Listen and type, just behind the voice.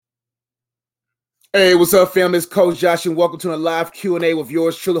Hey, what's up, family? It's Coach Josh, and welcome to a live Q&A with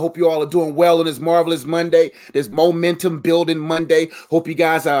yours truly. Hope you all are doing well on this marvelous Monday, this momentum building Monday. Hope you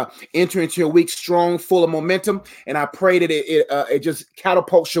guys are entering into your week strong, full of momentum, and I pray that it just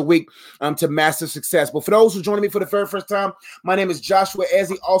catapults your week to massive success. But for those who joining me for the very first time, my name is Joshua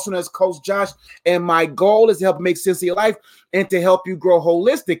Ezzy, also known as Coach Josh, and my goal is to help make sense of your life and to help you grow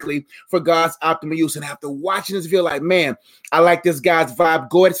holistically for God's optimal use. And after watching this video, like, man, I like this guy's vibe.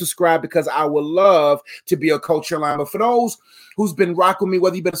 Go ahead and subscribe because I would love to be a coach online. But for those who's been rocking with me,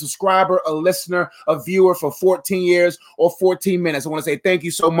 whether you've been a subscriber, a listener, a viewer for 14 years or 14 minutes, I want to say thank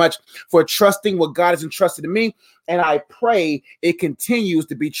you so much for trusting what God has entrusted to me. And I pray it continues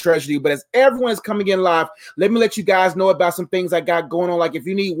to be treasured to you. But as everyone is coming in live, let me let you guys know about some things I got going on. Like if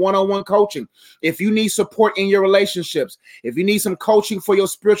you need one-on-one coaching, if you need support in your relationships, if you need some coaching for your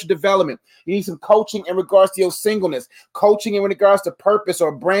spiritual development, you need some coaching in regards to your singleness, coaching in regards to purpose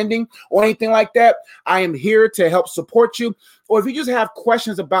or branding or anything like that, I am here to help support you. Or if you just have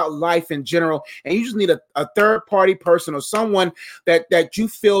questions about life in general and you just need a third-party person or someone that you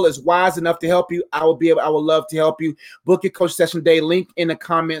feel is wise enough to help you, I would love to help you. Book your coach session day, link in the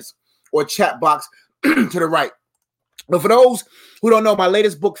comments or chat box to the right. But for those who don't know, my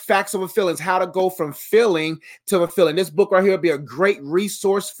latest book, Facts Over Feelings, How to Go From Feeling to Fulfilling. This book right here will be a great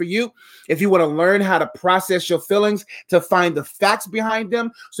resource for you if you want to learn how to process your feelings, to find the facts behind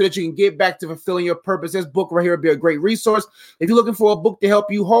them so that you can get back to fulfilling your purpose. This book right here will be a great resource. If you're looking for a book to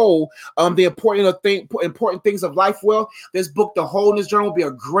help you hold the important things of life well, this book, The Wholeness Journal, will be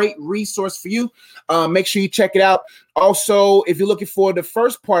a great resource for you. Make sure you check it out. Also, if you're looking for the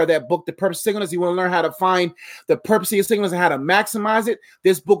first part of that book, The Purpose of Singleness, you want to learn how to find the purpose of your singleness and how to maximize it,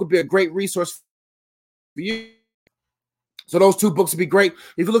 this book would be a great resource for you. So those two books would be great.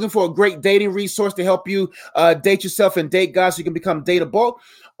 If you're looking for a great dating resource to help you date yourself and date God so you can become dateable,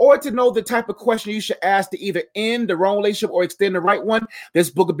 or to know the type of question you should ask to either end the wrong relationship or extend the right one, this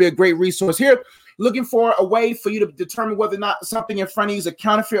book would be a great resource here. Looking for a way for you to determine whether or not something in front of you is a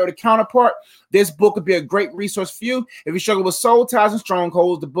counterfeit or the counterpart, this book would be a great resource for you. If you struggle with soul ties and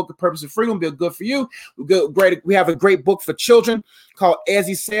strongholds, the book of Purpose and Freedom will be good for you. We have a great book for children called As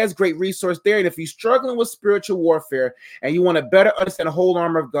He Says, great resource there. And if you're struggling with spiritual warfare and you want to better understand the whole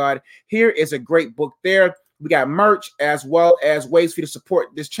armor of God, here is a great book there. We got merch as well as ways for you to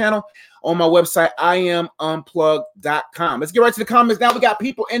support this channel on my website, iamunplugged.com. Let's get right to the comments now. We got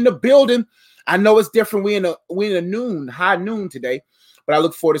people in the building. I know it's different. We in a high noon today, but I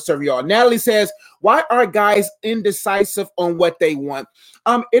look forward to serving y'all. Natalie says, why are guys indecisive on what they want?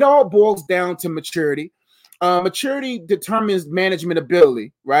 It all boils down to maturity. Maturity determines management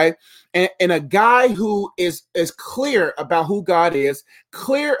ability, right? And a guy who is clear about who God is,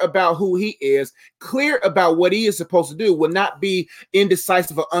 clear about who he is, clear about what he is supposed to do will not be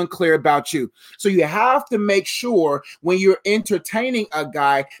indecisive or unclear about you. So you have to make sure when you're entertaining a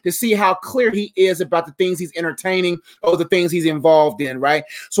guy to see how clear he is about the things he's entertaining or the things he's involved in, right?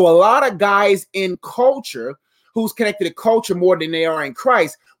 So a lot of guys in culture who's connected to culture more than they are in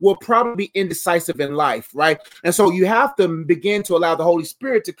Christ will probably be indecisive in life, right? And so you have to begin to allow the Holy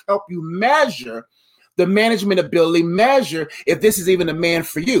Spirit to help you measure the management ability, measure if this is even a man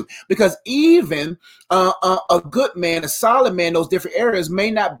for you. Because even a good man, a solid man, those different areas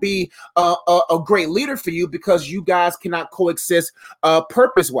may not be a great leader for you because you guys cannot coexist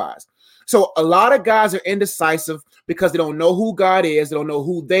purpose-wise. So a lot of guys are indecisive because they don't know who God is. They don't know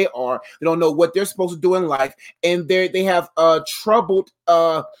who they are. They don't know what they're supposed to do in life. And they have troubled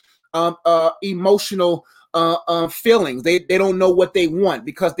emotional feelings. They don't know what they want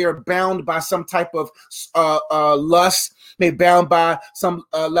because they're bound by some type of lust. They're bound by some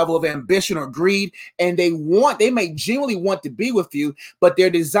level of ambition or greed. And they may genuinely want to be with you, but their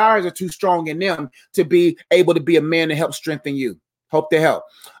desires are too strong in them to be able to be a man to help strengthen you. Hope they help.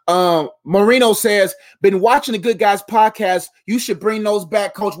 Marino says, been watching the Good Guys podcast. You should bring those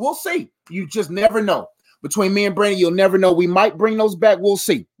back, Coach. We'll see. You just never know. Between me and Brandon, you'll never know. We might bring those back. We'll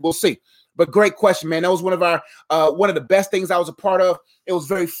see. We'll see. But great question, man. That was one of the best things I was a part of. It was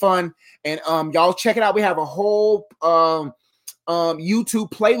very fun. And y'all check it out. We have a whole YouTube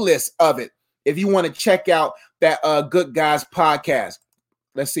playlist of it if you want to check out that Good Guys podcast.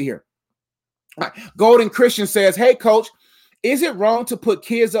 Let's see here. All right. Golden Christian says, hey, Coach, is it wrong to put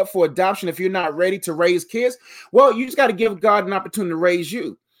kids up for adoption if you're not ready to raise kids? Well, you just got to give God an opportunity to raise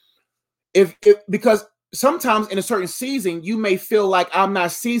you. Because sometimes in a certain season, you may feel like I'm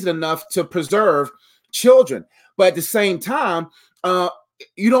not seasoned enough to preserve children. But at the same time,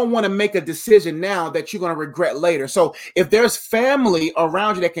 you don't want to make a decision now that you're going to regret later. So if there's family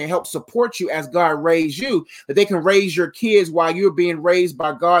around you that can help support you as God raised you, that they can raise your kids while you're being raised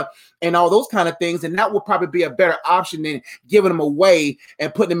by God and all those kind of things, and that would probably be a better option than giving them away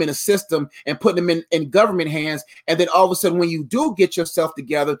and putting them in a system and putting them in government hands. And then all of a sudden, when you do get yourself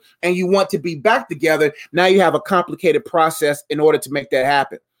together and you want to be back together, now you have a complicated process in order to make that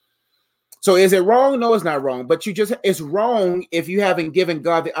happen. So is it wrong? No, it's not wrong. But it's wrong if you haven't given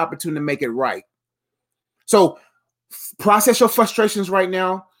God the opportunity to make it right. So process your frustrations right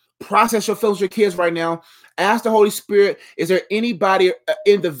now. Process your feelings with your kids right now. Ask the Holy Spirit, is there anybody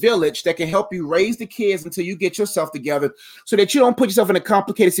in the village that can help you raise the kids until you get yourself together so that you don't put yourself in a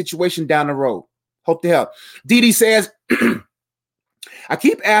complicated situation down the road? Hope to help. Dee Dee says, I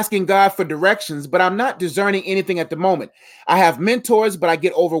keep asking God for directions, but I'm not discerning anything at the moment. I have mentors, but I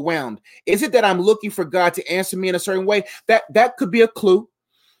get overwhelmed. Is it that I'm looking for God to answer me in a certain way? That could be a clue.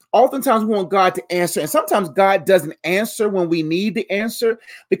 Oftentimes we want God to answer, and sometimes God doesn't answer when we need the answer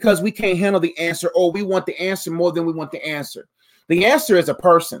because we can't handle the answer, or we want the answer more than we want the answer. The answer is a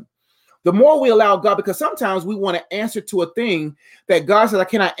person. The more we allow God, because sometimes we want to answer to a thing that God says, I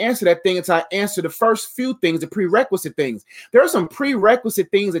cannot answer that thing until I answer the first few things, the prerequisite things. There are some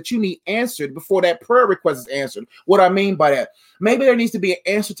prerequisite things that you need answered before that prayer request is answered. What I mean by that, maybe there needs to be an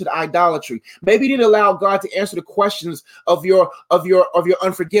answer to the idolatry. Maybe you need to allow God to answer the questions of your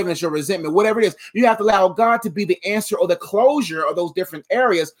unforgiveness, your resentment, whatever it is. You have to allow God to be the answer or the closure of those different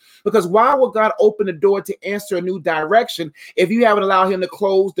areas, because why would God open the door to answer a new direction if you haven't allowed him to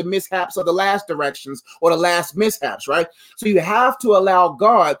close the mishaps of the last directions or the last mishaps, right? So you have to allow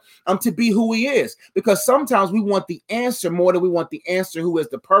God to be who he is, because sometimes we want the answer more than we want the answer who is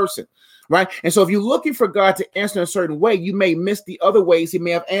the person, right? And so if you're looking for God to answer in a certain way, you may miss the other ways he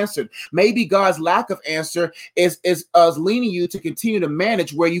may have answered. Maybe God's lack of answer is leaning you to continue to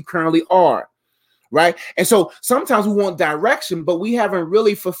manage where you currently are, right? And so sometimes we want direction, but we haven't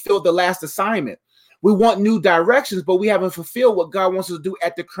really fulfilled the last assignment. We want new directions, but we haven't fulfilled what God wants us to do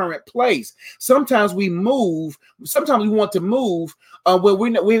at the current place. Sometimes we move. Sometimes we want to move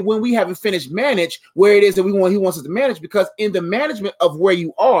when we haven't finished manage where it is that he wants us to manage, because in the management of where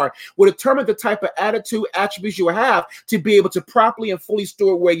you are will determine the type of attitude, attributes you will have to be able to properly and fully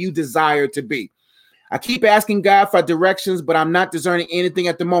store where you desire to be. I keep asking God for directions, but I'm not discerning anything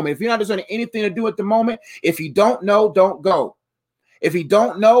at the moment. If you're not discerning anything to do at the moment, if you don't know, don't go. If you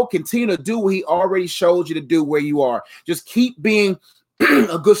don't know, continue to do what he already showed you to do where you are. Just keep being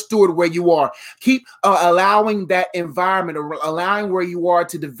a good steward where you are. Keep allowing that environment, or allowing where you are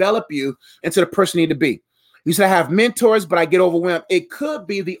to develop you into the person you need to be. You said I have mentors, but I get overwhelmed. It could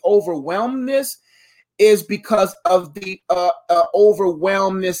be the overwhelmedness is because of the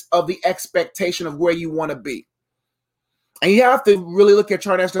overwhelmedness of the expectation of where you want to be. And you have to really look at your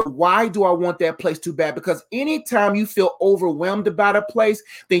chart and ask, why do I want that place too bad? Because anytime you feel overwhelmed about a place,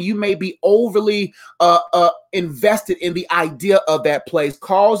 then you may be overly invested in the idea of that place,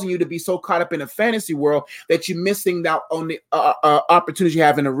 causing you to be so caught up in a fantasy world that you're missing out on the opportunities you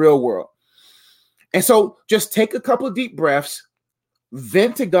have in the real world. And so just take a couple of deep breaths,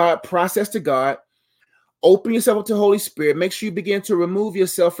 vent to God, process to God, open yourself up to the Holy Spirit. Make sure you begin to remove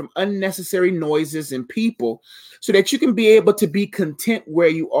yourself from unnecessary noises and people so that you can be able to be content where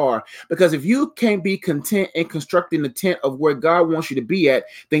you are. Because if you can't be content in constructing the tent of where God wants you to be at,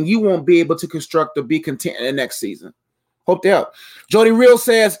 then you won't be able to construct or be content in the next season. Hope to help. Jody Real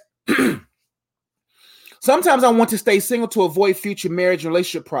says, sometimes I want to stay single to avoid future marriage and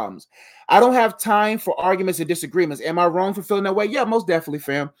relationship problems. I don't have time for arguments and disagreements. Am I wrong for feeling that way? Yeah, most definitely,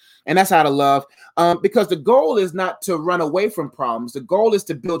 fam. And that's out of love. Because the goal is not to run away from problems. The goal is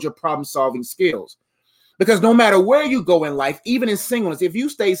to build your problem-solving skills. Because no matter where you go in life, even in singleness, if you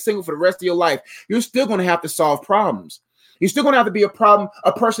stay single for the rest of your life, you're still going to have to solve problems. You're still going to have to be a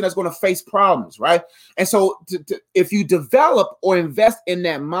person that's going to face problems, right? And so if you develop or invest in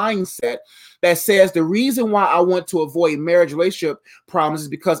that mindset that says the reason why I want to avoid marriage relationship problems is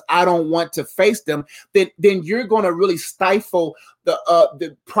because I don't want to face them, then you're going to really stifle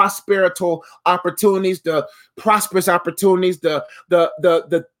the prosperous opportunities, the prosperous opportunities, the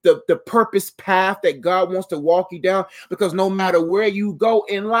purpose path that God wants to walk you down, because no matter where you go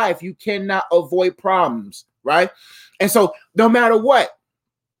in life, you cannot avoid problems, right? And so no matter what,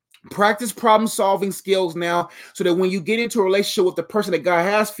 practice problem solving skills now, so that when you get into a relationship with the person that God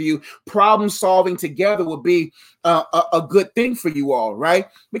has for you, problem solving together will be a good thing for you all, right?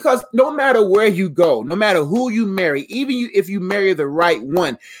 Because no matter where you go, no matter who you marry, even if you marry the right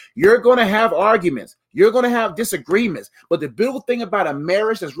one, you're going to have arguments. You're going to have disagreements. But the beautiful thing about a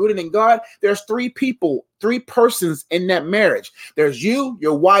marriage that's rooted in God, there's three people, three persons in that marriage. There's you,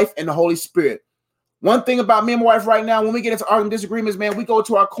 your wife, and the Holy Spirit. One thing about me and my wife right now, when we get into argument disagreements, man, we go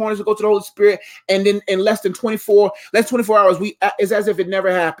to our corners, we go to the Holy Spirit, and then in less than 24 hours, it's as if it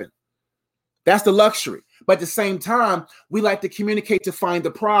never happened. That's the luxury. But at the same time, we like to communicate to find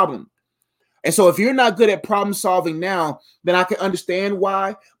the problem. And so if you're not good at problem solving now, then I can understand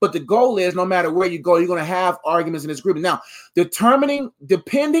why. But the goal is no matter where you go, you're going to have arguments in this group. Now, depending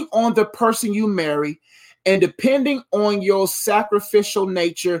on the person you marry, and depending on your sacrificial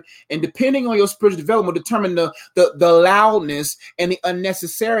nature and depending on your spiritual development, will determine the loudness and the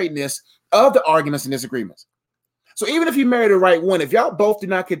unnecessariness of the arguments and disagreements. So even if you marry the right one, if y'all both do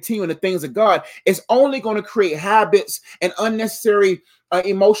not continue in the things of God, it's only going to create habits and unnecessary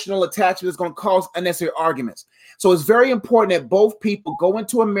emotional attachment that's going to cause unnecessary arguments. So it's very important that both people go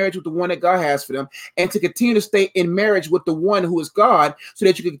into a marriage with the one that God has for them and to continue to stay in marriage with the one who is God so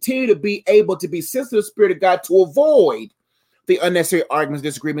that you can continue to be able to be sensitive to the Spirit of God to avoid the unnecessary arguments,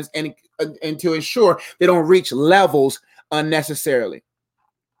 disagreements, and to ensure they don't reach levels unnecessarily.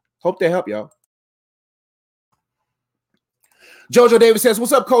 Hope they help y'all. Jojo Davis says,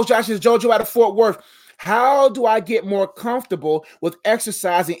 what's up, Coach Josh? It's Jojo out of Fort Worth. How do I get more comfortable with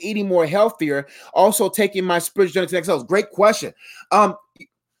exercising, eating more healthier, also taking my spiritual journey to the next level? Great question.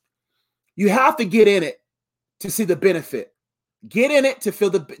 You have to get in it to see the benefit. Get in it to feel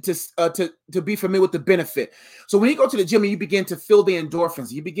to be familiar with the benefit. So when you go to the gym and you begin to feel the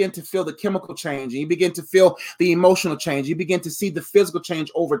endorphins, you begin to feel the chemical change, and you begin to feel the emotional change, you begin to see the physical change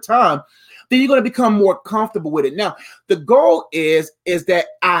over time, then you're going to become more comfortable with it. Now, the goal is that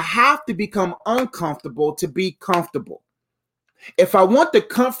I have to become uncomfortable to be comfortable. If I want the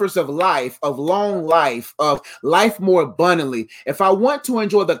comforts of life, of long life, of life more abundantly, if I want to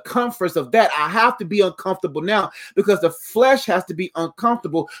enjoy the comforts of that, I have to be uncomfortable now because the flesh has to be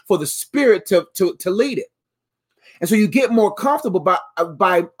uncomfortable for the spirit to lead it. And so you get more comfortable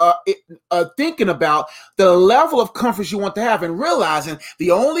by thinking about the level of comforts you want to have and realizing the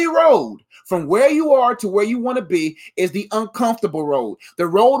only road from where you are to where you want to be is the uncomfortable road, the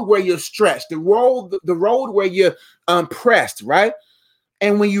road where you're stretched, the road where you're pressed, right?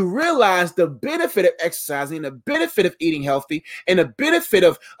 And when you realize the benefit of exercising, the benefit of eating healthy, and the benefit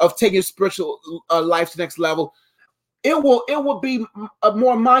of taking your spiritual life to the next level, it will be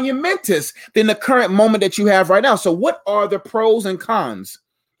more monumentous than the current moment that you have right now. So what are the pros and cons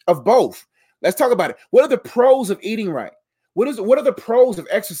of both? Let's talk about it. What are the pros of eating right? What are the pros of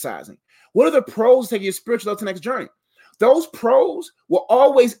exercising? What are the pros of taking your spiritual life to the next journey? Those pros will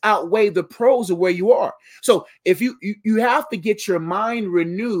always outweigh the pros of where you are. So if you have to get your mind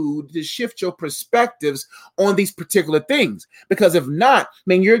renewed to shift your perspectives on these particular things, because if not,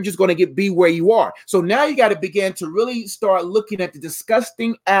 man, you're just going to be where you are. So now you got to begin to really start looking at the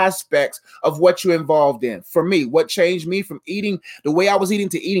disgusting aspects of what you're involved in. For me, what changed me from eating the way I was eating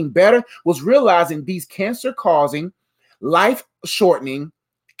to eating better was realizing these cancer-causing, life-shortening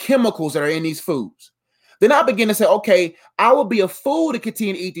chemicals that are in these foods. Then I begin to say, okay, I will be a fool to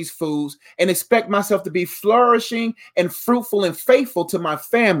continue to eat these foods and expect myself to be flourishing and fruitful and faithful to my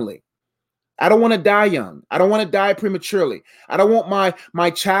family. I don't want to die young. I don't want to die prematurely. I don't want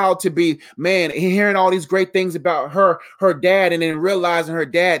my child to be, man, hearing all these great things about her dad, and then realizing her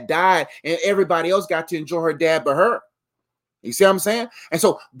dad died and everybody else got to enjoy her dad but her. You see what I'm saying? And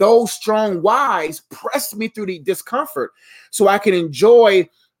so those strong whys pressed me through the discomfort so I can enjoy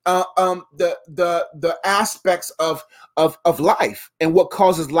the aspects of life and what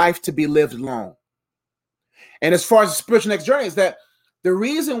causes life to be lived long. And as far as the spiritual next journey is that the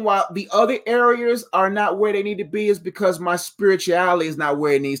reason why the other areas are not where they need to be is because my spirituality is not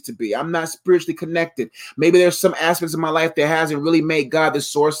where it needs to be. I'm not spiritually connected. Maybe there's some aspects of my life that hasn't really made God the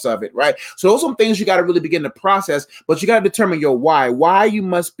source of it, right? So those are some things you got to really begin to process, but you got to determine your why you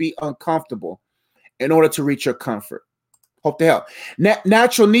must be uncomfortable in order to reach your comfort. Hope to help.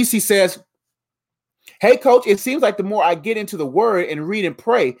 Natural Nisi says, hey, Coach, it seems like the more I get into the word and read and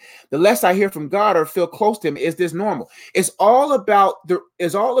pray, the less I hear from God or feel close to him. Is this normal? It's all about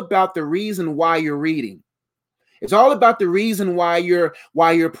the reason why you're reading. It's all about the reason why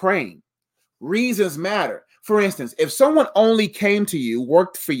you're praying. Reasons matter. For instance, if someone only came to you,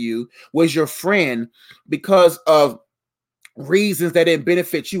 worked for you, was your friend because of reasons that didn't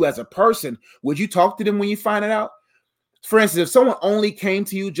benefit you as a person, would you talk to them when you find it out? For instance, if someone only came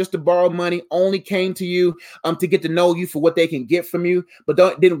to you just to borrow money, only came to you to get to know you for what they can get from you, but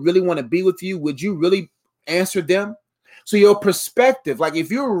didn't really want to be with you, would you really answer them? So your perspective, like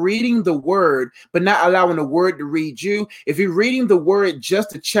if you're reading the word, but not allowing the word to read you, if you're reading the word just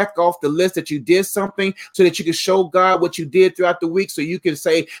to check off the list that you did something so that you can show God what you did throughout the week, so you can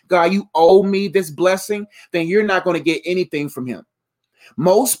say, God, you owe me this blessing, then you're not going to get anything from him.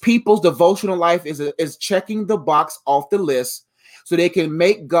 Most people's devotional life is checking the box off the list so they can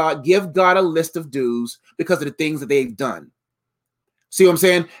give God a list of dues because of the things that they've done. See what I'm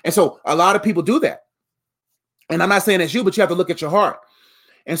saying? And so a lot of people do that. And I'm not saying it's you, but you have to look at your heart.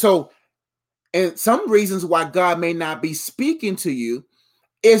 And so, and some reasons why God may not be speaking to you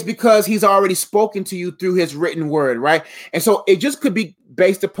is because he's already spoken to you through his written word, right? And so it just could be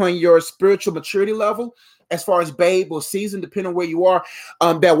based upon your spiritual maturity level, as far as babe or seasoned, depending on where you are,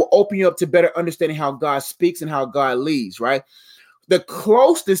 that will open you up to better understanding how God speaks and how God leads, right? The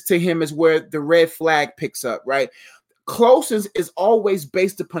closeness to him is where the red flag picks up, right? Closeness is always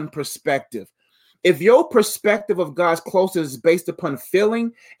based upon perspective. If your perspective of God's closeness is based upon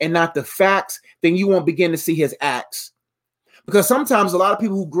feeling and not the facts, then you won't begin to see his acts. Because sometimes a lot of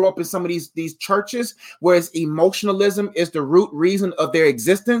people who grow up in some of these churches, whereas emotionalism is the root reason of their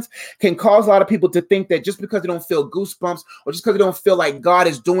existence, can cause a lot of people to think that just because they don't feel goosebumps or just because they don't feel like God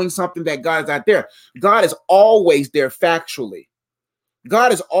is doing something, that God is not there. God is always there factually.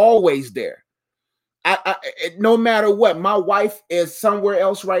 God is always there. No matter what, my wife is somewhere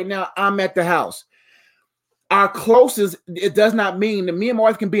else right now. I'm at the house. Our closest, it does not mean that me and my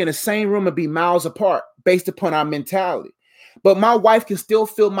wife can be in the same room and be miles apart based upon our mentality. But my wife can still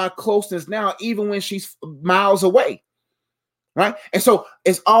feel my closeness now, even when she's miles away, right? And so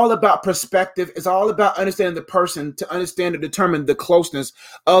it's all about perspective. It's all about understanding the person to understand and determine the closeness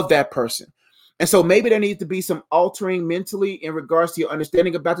of that person. And so maybe there needs to be some altering mentally in regards to your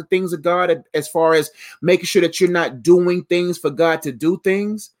understanding about the things of God, as far as making sure that you're not doing things for God to do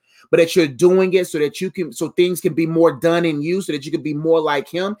things, but that you're doing it so that so things can be more done in you, so that you can be more like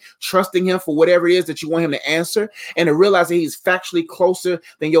him, trusting him for whatever it is that you want him to answer, and to realize that he's factually closer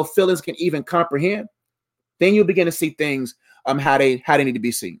than your feelings can even comprehend. Then you'll begin to see things how they need to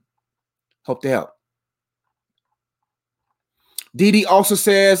be seen. Hope to help. Dee also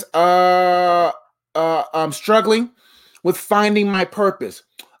says, I'm struggling with finding my purpose.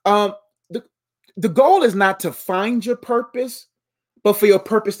 The goal is not to find your purpose, but for your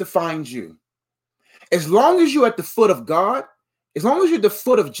purpose to find you. As long as you're at the foot of God, as long as you're at the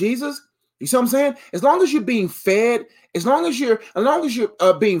foot of Jesus, you see what I'm saying? As long as you're being fed, as long as you're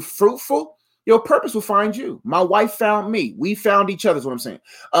being fruitful, your purpose will find you. My wife found me. We found each other is what I'm saying.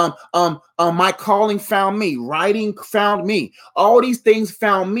 My calling found me. Writing found me. All these things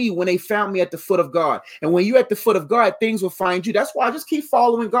found me when they found me at the foot of God. And when you're at the foot of God, things will find you. That's why I just keep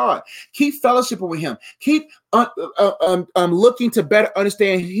following God. Keep fellowshipping with him. Keep looking to better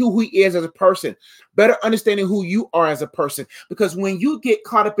understand who he is as a person. Better understanding who you are as a person. Because when you get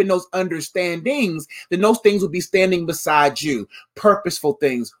caught up in those understandings, then those things will be standing beside you. Purposeful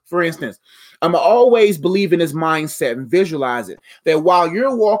things. For instance, I'm always believe in this mindset and visualize it, that while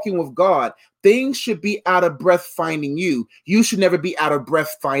you're walking with God, things should be out of breath finding you. You should never be out of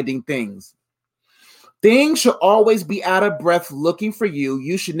breath finding things. Things should always be out of breath looking for you.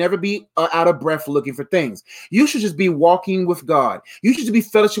 You should never be out of breath looking for things. You should just be walking with God. You should just be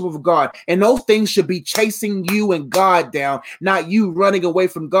fellowship with God. And those things should be chasing you and God down, not you running away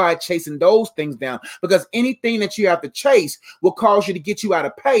from God, chasing those things down. Because anything that you have to chase will cause you to get you out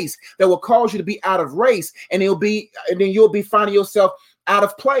of pace, that will cause you to be out of race, and then you'll be finding yourself out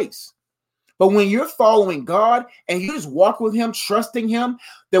of place. But when you're following God and you just walk with him, trusting him,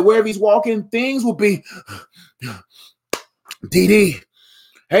 that wherever he's walking, things will be, DD,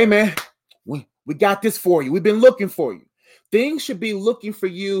 hey man, we got this for you. We've been looking for you. Things should be looking for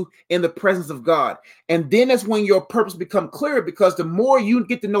you in the presence of God. And then that's when your purpose become clear, because the more you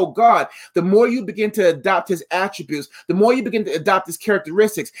get to know God, the more you begin to adopt his attributes, the more you begin to adopt his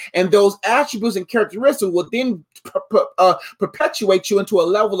characteristics. And those attributes and characteristics will then perpetuate you into a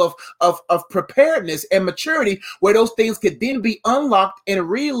level of preparedness and maturity, where those things could then be unlocked and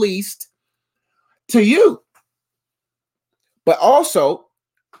released to you. But also,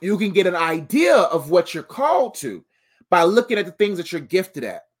 you can get an idea of what you're called to by looking at the things that you're gifted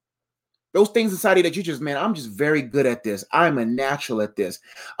at. Those things inside you that you just, man, I'm just very good at this. I'm a natural at this.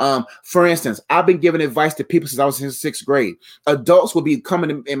 For instance, I've been giving advice to people since I was in 6th grade. Adults will be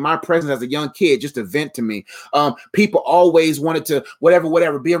coming in my presence as a young kid just to vent to me. People always wanted to,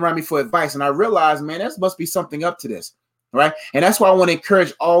 whatever, be around me for advice. And I realized, man, there must be something up to this. Right. And that's why I want to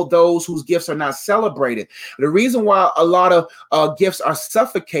encourage all those whose gifts are not celebrated. The reason why a lot of gifts are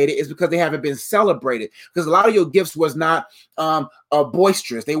suffocated is because they haven't been celebrated. Because a lot of your gifts was not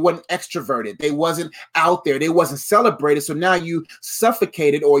boisterous. They wasn't extroverted. They wasn't out there. They wasn't celebrated. So now you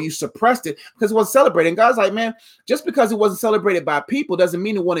suffocated or you suppressed it because it wasn't celebrated. And God's like, man, just because it wasn't celebrated by people doesn't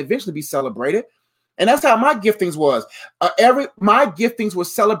mean it won't eventually be celebrated. And that's how my giftings was. My giftings were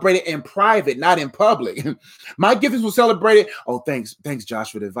celebrated in private, not in public. My giftings were celebrated. Oh, thanks,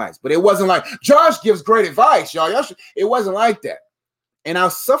 Josh, for the advice. But it wasn't like Josh gives great advice, y'all. It wasn't like that. And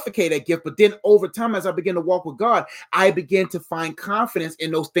I'll suffocate that gift. But then over time, as I began to walk with God, I began to find confidence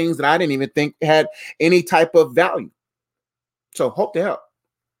in those things that I didn't even think had any type of value. So hope to help.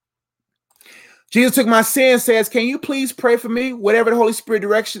 Jesus took my sins, says, can you please pray for me? Whatever the Holy Spirit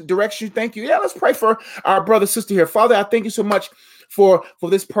directs you. Thank you. Yeah, let's pray for our brother, sister here. Father, I thank you so much for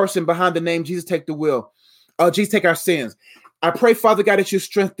this person behind the name Jesus Take the Will. Jesus Take Our Sins. I pray, Father God, that you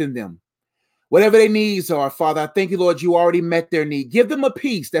strengthen them. Whatever their needs are, Father, I thank you, Lord, you already met their need. Give them a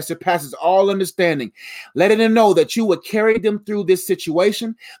peace that surpasses all understanding. Letting them know that you would carry them through this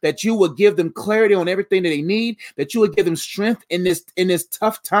situation, that you would give them clarity on everything that they need, that you would give them strength in this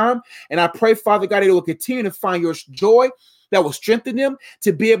tough time. And I pray, Father God, that they will continue to find your joy that will strengthen them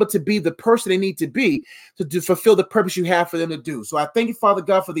to be able to be the person they need to be to fulfill the purpose you have for them to do. So I thank you, Father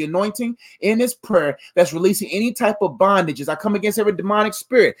God, for the anointing in this prayer that's releasing any type of bondages. I come against every demonic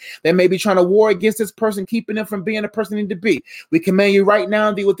spirit that may be trying to war against this person, keeping them from being the person they need to be. We command you right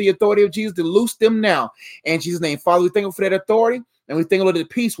now, with the authority of Jesus, to loose them now. In Jesus' name, Father, we thank you for that authority, and we thank you, Lord, that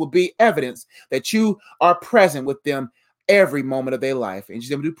peace will be evidence that you are present with them every moment of their life. In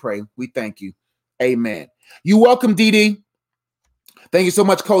Jesus' name we do pray. We thank you. Amen. You welcome, DD. Thank you so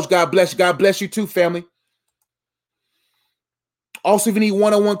much, Coach. God bless you. God bless you too, family. Also, if you need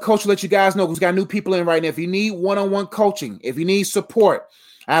one-on-one coaching, let you guys know, because we got new people in right now. If you need one-on-one coaching, if you need support,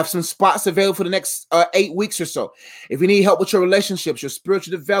 I have some spots available for the next 8 weeks or so. If you need help with your relationships, your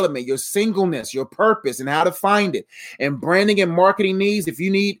spiritual development, your singleness, your purpose, and how to find it, and branding and marketing needs, if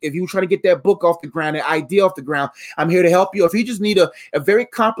you're trying to get that book off the ground, that idea off the ground, I'm here to help you. If you just need a very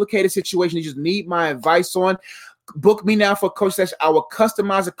complicated situation, you just need my advice on, book me now for a coach session. I will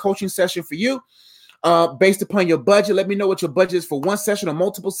customize a coaching session for you based upon your budget. Let me know what your budget is for one session or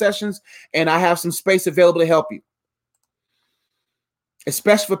multiple sessions, and I have some space available to help you.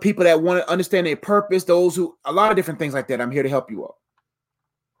 Especially for people that want to understand their purpose, those who, a lot of different things like that. I'm here to help you all.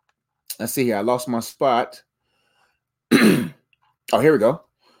 Let's see here. I lost my spot. Oh, here we go.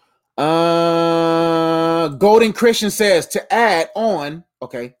 Golden Christian says, to add on,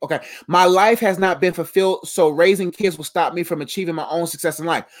 okay. My life has not been fulfilled, so raising kids will stop me from achieving my own success in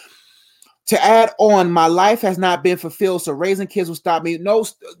life. To add on, my life has not been fulfilled, so raising kids will stop me. No,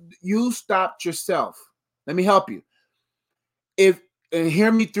 you stopped yourself. Let me help you. And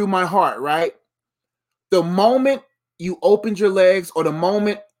hear me through my heart, right? The moment you opened your legs, or the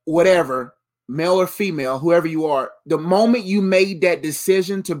moment, whatever, male or female, whoever you are, the moment you made that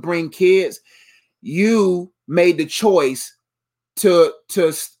decision to bring kids, you made the choice to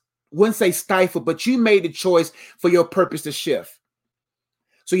wouldn't say stifle, but you made the choice for your purpose to shift.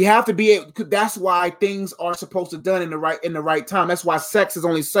 So you have to be able, that's why things are supposed to be done in the right time. That's why sex is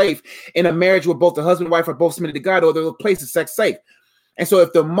only safe in a marriage where both the husband and wife are both submitted to God, or the place is sex safe. And so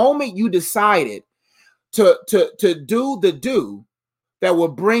if the moment you decided to do the do that will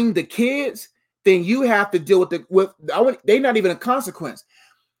bring the kids, then you have to deal with they're not even a consequence.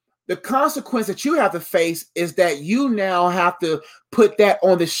 The consequence that you have to face is that you now have to put that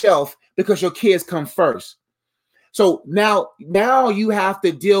on the shelf because your kids come first. So now you have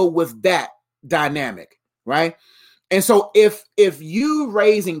to deal with that dynamic, right? And so if you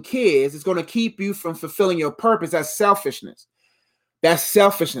raising kids is going to keep you from fulfilling your purpose, that's selfishness. That's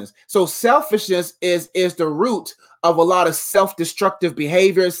selfishness. So selfishness is the root of a lot of self-destructive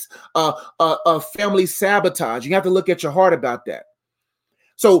behaviors, of family sabotage. You have to look at your heart about that.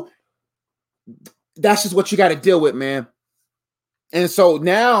 So that's just what you got to deal with, man. And so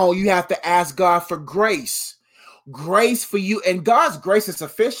now you have to ask God for grace for you. And God's grace is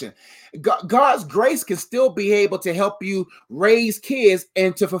sufficient. God's grace can still be able to help you raise kids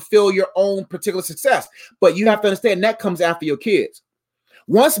and to fulfill your own particular success. But you have to understand that comes after your kids.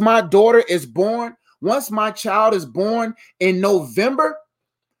 Once my daughter is born, once my child is born in November,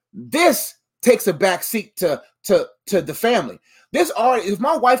 this takes a back seat to the family. If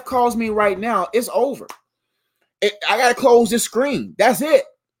my wife calls me right now, it's over. I got to close this screen. That's it.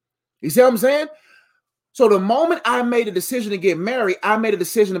 You see what I'm saying? So the moment I made a decision to get married, I made a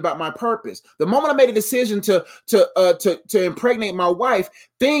decision about my purpose. The moment I made a decision to impregnate my wife,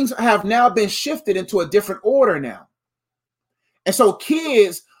 things have now been shifted into a different order now. And so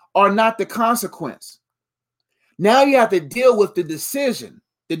kids are not the consequence. Now you have to deal with the decision.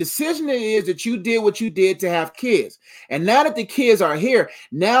 The decision is that you did what you did to have kids. And now that the kids are here,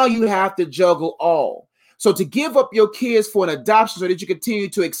 now you have to juggle all. So to give up your kids for an adoption so that you continue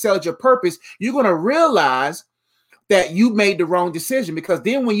to excel at your purpose, you're going to realize that you made the wrong decision, because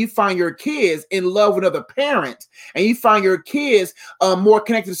then when you find your kids in love with other parents and you find your kids more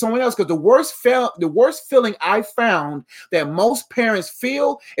connected to someone else, because the worst feeling I found that most parents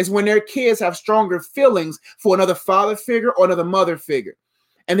feel is when their kids have stronger feelings for another father figure or another mother figure.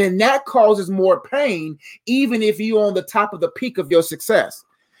 And then that causes more pain, even if you're on the top of the peak of your success.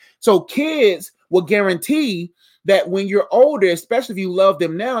 So kids will guarantee that when you're older, especially if you love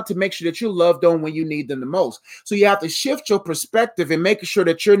them now, to make sure that you love them when you need them the most. So you have to shift your perspective and making sure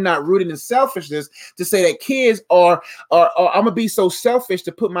that you're not rooted in selfishness to say that kids are I'm gonna be so selfish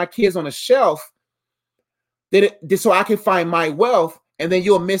to put my kids on a shelf so I can find my wealth, and then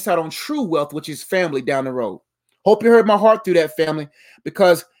you'll miss out on true wealth, which is family down the road. Hope you heard my heart through that, family,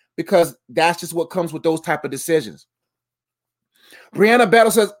 because that's just what comes with those type of decisions. Brianna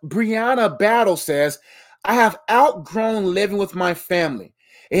Battle says, I have outgrown living with my family.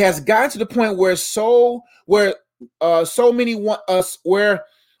 It has gotten to the point where so many want us, where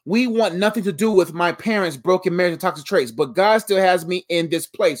we want nothing to do with my parents' broken marriage and toxic traits, but God still has me in this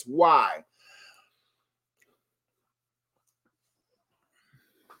place. Why?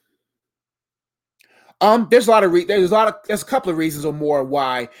 There's a couple of reasons or more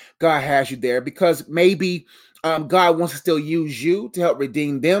why God has you there, because maybe God wants to still use you to help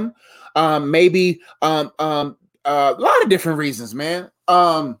redeem them. Maybe a lot of different reasons, man.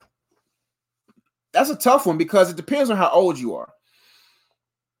 That's a tough one because it depends on how old you are.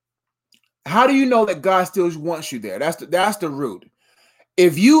 How do you know that God still wants you there? That's the root.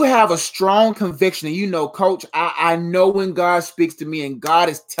 If you have a strong conviction and you know, Coach, I know when God speaks to me and God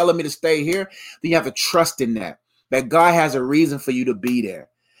is telling me to stay here, then you have to trust in that God has a reason for you to be there.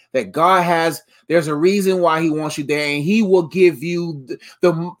 That there's a reason why he wants you there, and he will give you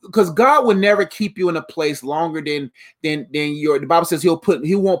because God will never keep you in a place longer than the Bible says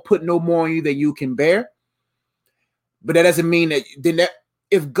he won't put no more on you than you can bear. But that doesn't mean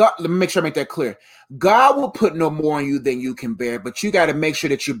if God, let me make sure I make that clear. God will put no more on you than you can bear, but you got to make sure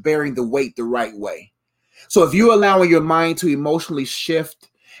that you're bearing the weight the right way. So if you're allowing your mind to emotionally shift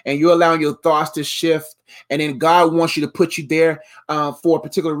and you're allowing your thoughts to shift, and then God wants you to put you there for a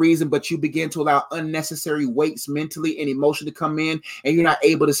particular reason, but you begin to allow unnecessary weights mentally and emotion to come in, and you're not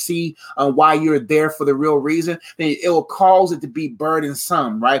able to see why you're there for the real reason, then it will cause it to be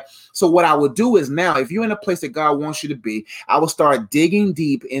burdensome, right? So what I would do is now, if you're in a place that God wants you to be, I will start digging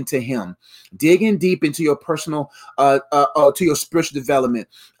deep into him, digging deep into your personal, to your spiritual development.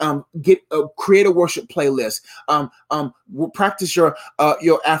 Create a worship playlist. Practice your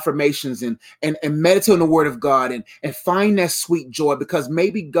affirmations and meditate on the word of God and find that sweet joy, because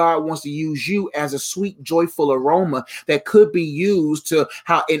maybe God wants to use you as a sweet, joyful aroma that could be used to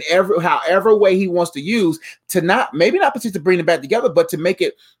however way he wants to use to not to bring them back together, but to make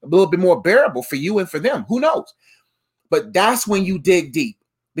it a little bit more bearable for you and for them. Who knows? But that's when you dig deep.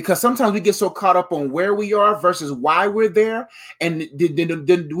 Because sometimes we get so caught up on where we are versus why we're there, and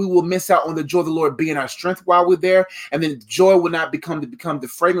then we will miss out on the joy of the Lord being our strength while we're there, and then joy will not become the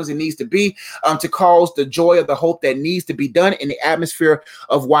fragrance it needs to be to cause the joy of the hope that needs to be done in the atmosphere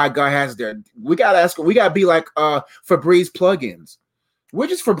of why God has there. We gotta be like Febreze plugins. We're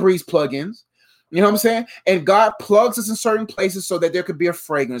just Febreze plugins. You know what I'm saying? And God plugs us in certain places so that there could be a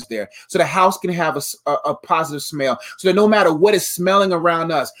fragrance there, so the house can have a positive smell, so that no matter what is smelling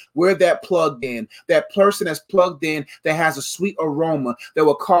around us, we're that plugged in, that person that's plugged in that has a sweet aroma that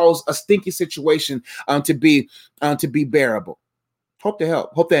will cause a stinky situation to be bearable. Hope to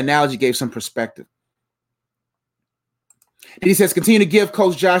help. Hope that analogy gave some perspective. And he says, continue to give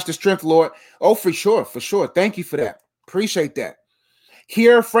Coach Josh the strength, Lord. Oh, for sure. Thank you for that. Appreciate that.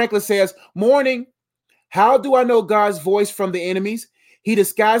 Here, Franklin says, morning. How do I know God's voice from the enemies? He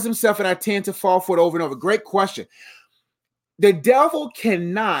disguised himself and I tend to fall for it over and over. Great question. The devil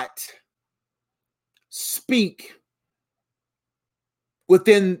cannot speak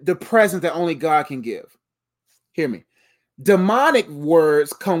within the presence that only God can give. Hear me. Demonic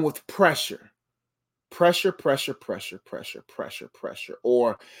words come with pressure,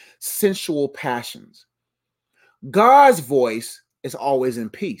 or sensual passions. God's voice is always in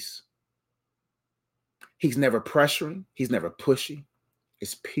peace. He's never pressuring. He's never pushy.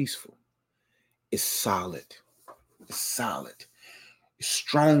 It's peaceful. It's solid. You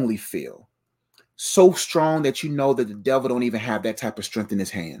strongly feel. So strong that you know that the devil don't even have that type of strength in his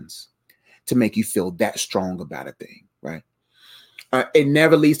hands to make you feel that strong about a thing, right? It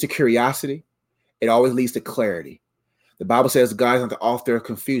never leads to curiosity. It always leads to clarity. The Bible says God is not the author of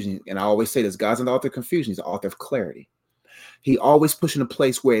confusion. And I always say this, God's not the author of confusion. He's the author of clarity. He always puts in a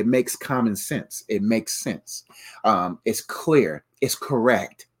place where it makes common sense. It makes sense. It's clear. It's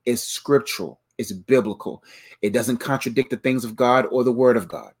correct. It's scriptural. It's biblical. It doesn't contradict the things of God or the word of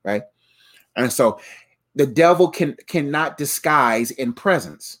God, right? And so the devil cannot disguise in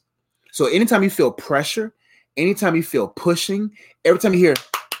presence. So anytime you feel pressure, anytime you feel pushing, every time you hear,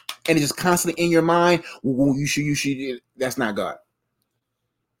 and it's just constantly in your mind, you should, that's not God.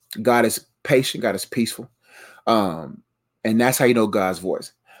 God is patient. God is peaceful. And that's how you know God's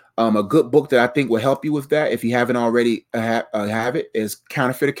voice. A good book that I think will help you with that, if you haven't already have it, is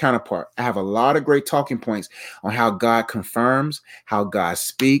Counterfeit or Counterpart. I have a lot of great talking points on how God confirms, how God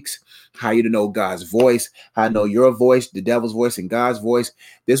speaks, how you know God's voice, how to know your voice, the devil's voice, and God's voice.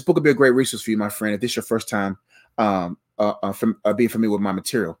 This book will be a great resource for you, my friend, if this is your first time being familiar with my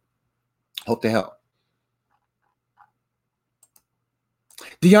material. Hope to help.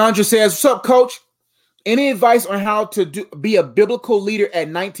 DeAndre says, what's up, coach? Any advice on how to be a biblical leader at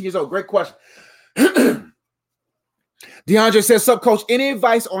 19 years old? Great question. DeAndre says, sub coach, any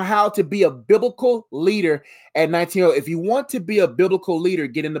advice on how to be a biblical leader at 19 years old? If you want to be a biblical leader,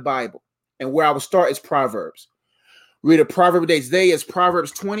 get in the Bible. And where I would start is Proverbs. Read a proverb day. Today is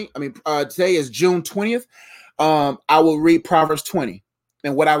Proverbs 20. Today is June 20th. I will read Proverbs 20.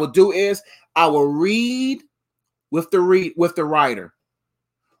 And what I will do is I will read with the writer.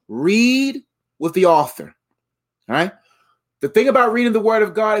 Read with the author. All right. The thing about reading the word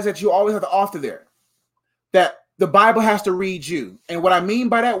of God is that you always have the author there. That the Bible has to read you. And what I mean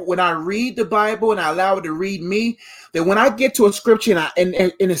by that, when I read the Bible and I allow it to read me, that when I get to a scripture and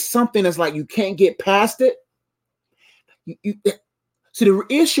it's something that's like you can't get past it. See, the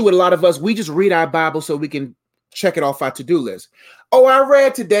issue with a lot of us, we just read our Bible so we can check it off our to-do list. Oh, I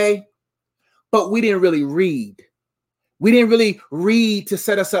read today, but we didn't really read. We didn't really read to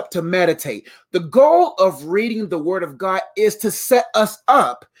set us up to meditate. The goal of reading the word of God is to set us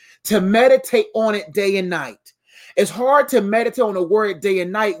up to meditate on it day and night. It's hard to meditate on the word day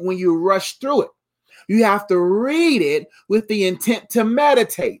and night when you rush through it. You have to read it with the intent to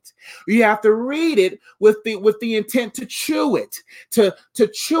meditate. You have to read it with the intent to chew it, to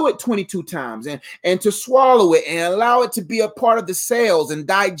chew it 22 times and to swallow it and allow it to be a part of the cells and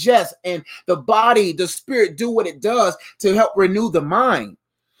digest, and the body, the spirit do what it does to help renew the mind.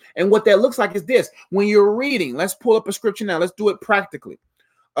 And what that looks like is this. When you're reading, let's pull up a scripture now. Let's do it practically.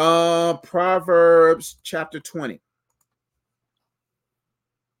 Proverbs chapter 20.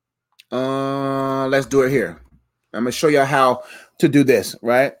 Let's do it here. I'm going to show you how to do this,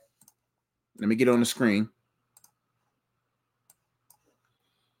 right? Let me get it on the screen.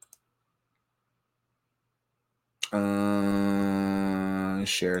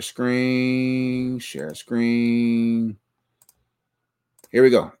 Share screen. Here we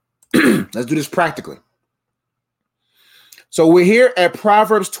go. Let's do this practically. So we're here at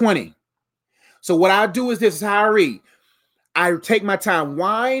Proverbs 20. So what I do is this is how I read. I take my time.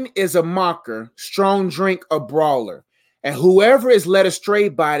 Wine is a mocker, strong drink a brawler, and whoever is led astray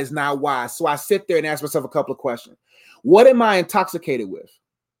by it is not wise. So I sit there and ask myself a couple of questions. What am I intoxicated with?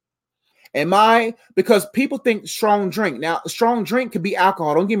 Because people think strong drink. Now, strong drink could be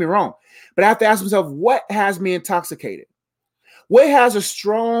alcohol. Don't get me wrong. But I have to ask myself, what has me intoxicated? What has a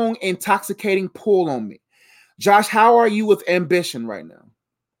strong, intoxicating pull on me? Josh, how are you with ambition right now?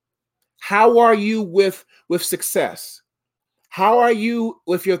 How are you with success? How are you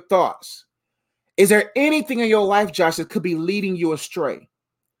with your thoughts? Is there anything in your life, Josh, that could be leading you astray?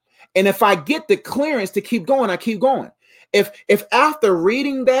 And if I get the clearance to keep going, I keep going. If after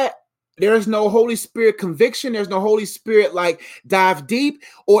reading that, there's no Holy Spirit conviction, there's no Holy Spirit like dive deep,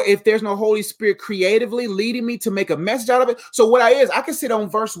 or if there's no Holy Spirit creatively leading me to make a message out of it. So what I can sit on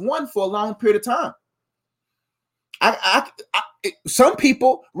verse 1 for a long period of time. Some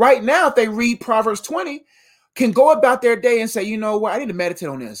people right now, if they read Proverbs 20, can go about their day and say, you know what, I need to meditate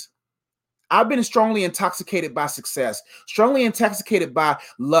on this. I've been strongly intoxicated by success, strongly intoxicated by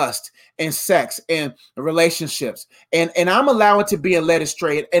lust and sex and relationships. And I'm allowing to be led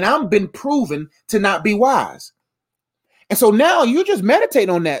astray. And I've been proven to not be wise. And so now you just meditate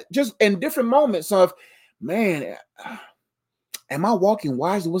on that, just in different moments of, man, am I walking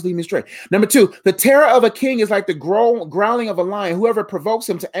wisely? What's leading me astray? Number 2, the terror of a king is like the growling of a lion. Whoever provokes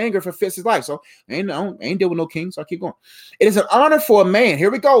him to anger forfeits his life. So ain't deal with no king, so I keep going. It is an honor for a man.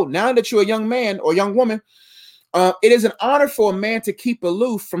 Here we go. Now that you're a young man or young woman, it is an honor for a man to keep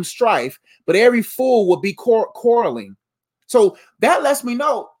aloof from strife, but every fool will be quarreling. So that lets me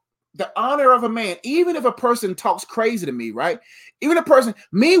know the honor of a man, even if a person talks crazy to me, right? Even a person,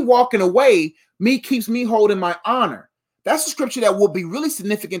 me walking away, me keeps me holding my honor. That's a scripture that will be really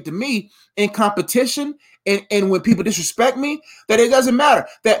significant to me in competition and when people disrespect me, that it doesn't matter.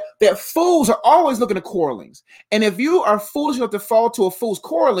 That fools are always looking at quarrelings. And if you are foolish enough to fall to a fool's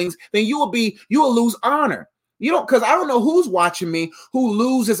quarrelings, then you will lose honor. You don't, because I don't know who's watching me who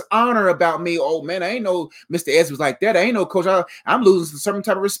loses honor about me. Oh man, I ain't know Mr. Edwards was like that. I ain't know Coach. I'm losing some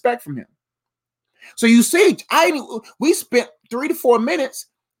type of respect from him. So you see, we spent 3 to 4 minutes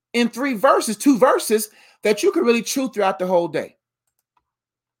in 2 verses that you can really chew throughout the whole day.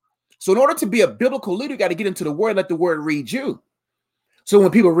 So in order to be a biblical leader, you got to get into the word, let the word read you. So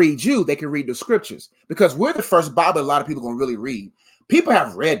when people read you, they can read the scriptures, because we're the first Bible a lot of people going to really read. People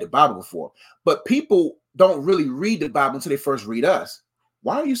have read the Bible before, but people don't really read the Bible until they first read us.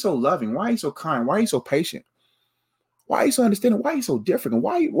 Why are you so loving? Why are you so kind? Why are you so patient? Why are you so understanding? Why are you so different? And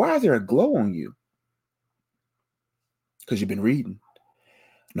why is there a glow on you? Because you've been reading.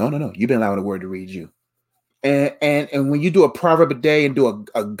 No. You've been allowing the word to read you. And when you do a proverb a day and do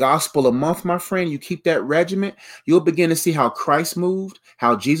a gospel a month, my friend, you keep that regiment, you'll begin to see how Christ moved,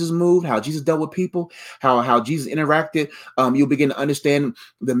 how Jesus dealt with people, how Jesus interacted. You'll begin to understand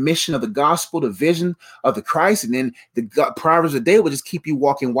the mission of the gospel, the vision of the Christ, and then the proverbs a day will just keep you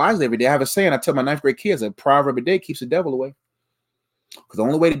walking wisely every day. I have a saying, I tell my 9th grade kids, a proverb a day keeps the devil away. Because the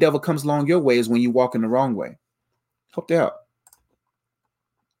only way the devil comes along your way is when you walk in the wrong way. Hope to help.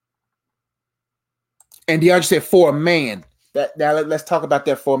 And DeAndre said, for a man. Let's talk about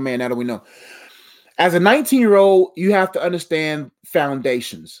that for a man. Now that we know. As a 19-year-old, you have to understand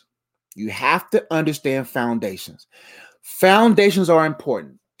foundations. You have to understand foundations. Foundations are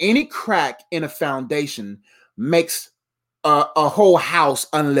important. Any crack in a foundation makes a whole house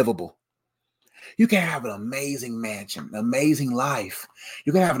unlivable. You can have an amazing mansion, an amazing life.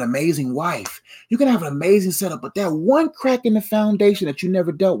 You can have an amazing wife. You can have an amazing setup, but that one crack in the foundation that you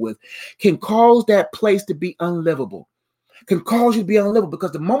never dealt with can cause that place to be unlivable, can cause you to be unlivable,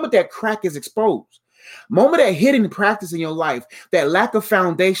 because the moment that crack is exposed, moment that hidden practice in your life, that lack of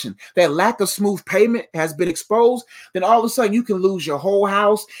foundation, that lack of smooth pavement has been exposed, then all of a sudden you can lose your whole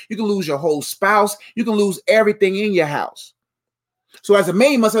house. You can lose your whole spouse. You can lose everything in your house. So as a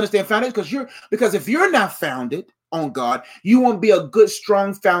man, you must understand foundation, because if you're not founded on God, you won't be a good,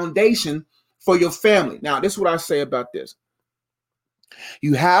 strong foundation for your family. Now, this is what I say about this.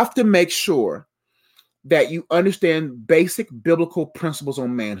 You have to make sure that you understand basic biblical principles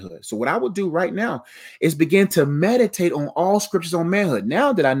on manhood. So what I would do right now is begin to meditate on all scriptures on manhood.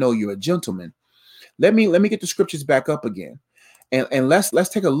 Now that I know you're a gentleman, let me get the scriptures back up again. And let's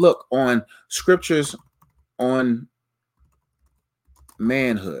take a look on scriptures on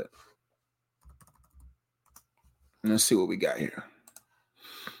manhood. Let's see what we got here.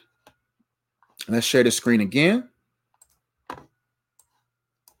 Let's share the screen again.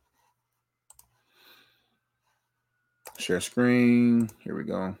 Share screen. Here we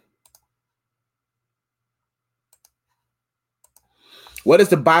go. What does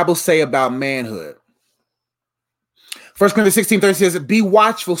the Bible say about manhood? 1 Corinthians 16:30 says, be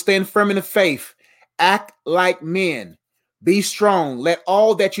watchful, stand firm in the faith, act like men, be strong, let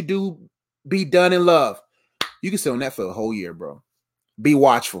all that you do be done in love. You can sit on that for a whole year, bro. Be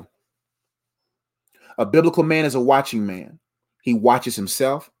watchful. A biblical man is a watching man. He watches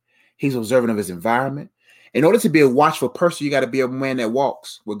himself. He's observant of his environment. In order to be a watchful person, you got to be a man that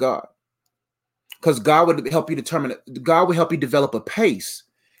walks with God. Because God would help you develop a pace,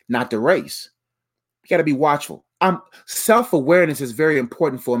 not the race. You got to be watchful. Self-awareness is very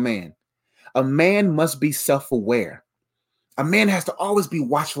important for a man. A man must be self-aware. A man has to always be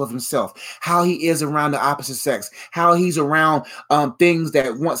watchful of himself, how he is around the opposite sex, how he's around things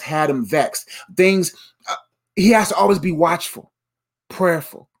that once had him vexed, he has to always be watchful,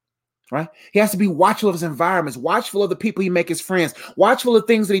 prayerful, right? He has to be watchful of his environments, watchful of the people he make his friends, watchful of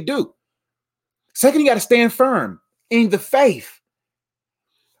things that he do. Second, you got to stand firm in the faith.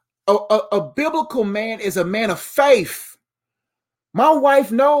 A biblical man is a man of faith. My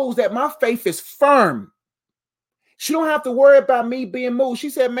wife knows that my faith is firm. She don't have to worry about me being moved.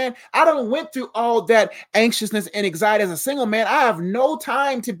 She said, man, I done went through all that anxiousness and anxiety as a single man. I have no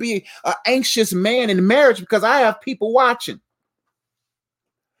time to be an anxious man in marriage because I have people watching.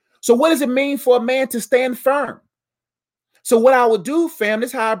 So what does it mean for a man to stand firm? So what I would do, fam, this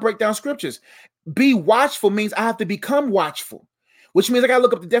is how I break down scriptures. Be watchful means I have to become watchful, which means I got to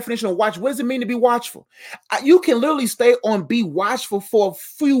look up the definition of watch. What does it mean to be watchful? You can literally stay on be watchful for a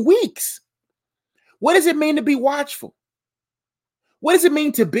few weeks. What does it mean to be watchful? What does it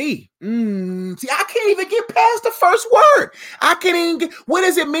mean to be? See, I can't even get past the first word. I can't even get, what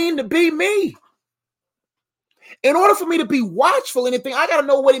does it mean to be me? In order for me to be watchful in anything, I got to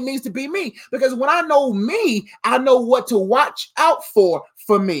know what it means to be me. Because when I know me, I know what to watch out for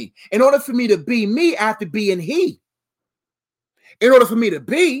me. In order for me to be me, I have to be in he. In order for me to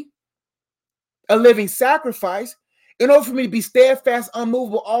be a living sacrifice, in order for me to be steadfast,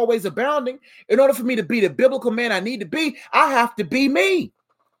 unmovable, always abounding, in order for me to be the biblical man I need to be, I have to be me.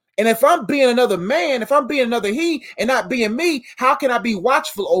 And if I'm being another man, if I'm being another he and not being me, how can I be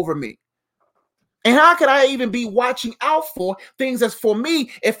watchful over me? And how can I even be watching out for things that's for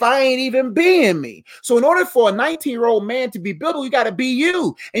me if I ain't even being me? So in order for a 19-year-old man to be biblical, you got to be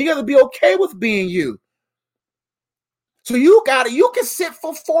you. And you got to be okay with being you. So you can sit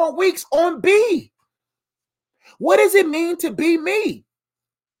for 4 weeks on B. What does it mean to be me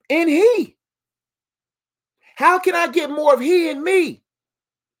in he? How can I get more of he in me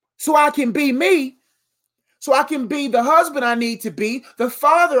so I can be me? So I can be the husband I need to be, the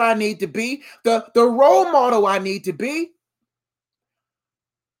father I need to be, the role model I need to be.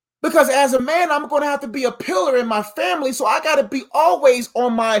 Because as a man, I'm going to have to be a pillar in my family. So I got to be always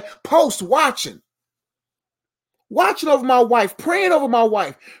on my post watching over my wife, praying over my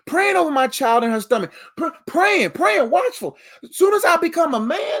wife, praying over my child in her stomach, praying, watchful. As soon as I become a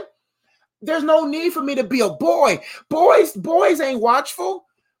man, there's no need for me to be a boy. Boys ain't watchful.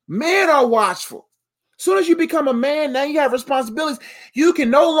 Men are watchful. As soon as you become a man, now you have responsibilities. You can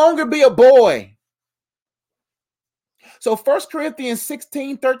no longer be a boy. So 1 Corinthians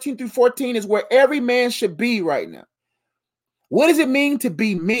 16, 13 through 14 is where every man should be right now. What does it mean to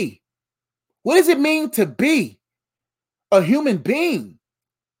be me? What does it mean to be a human being?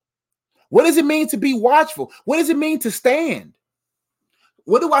 What does it mean to be watchful? What does it mean to stand?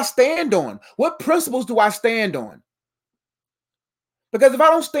 What do I stand on? What principles do I stand on? Because if I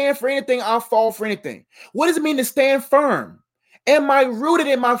don't stand for anything, I'll fall for anything. What does it mean to stand firm? Am I rooted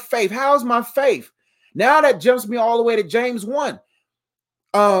in my faith? How's my faith? Now that jumps me all the way to James 1.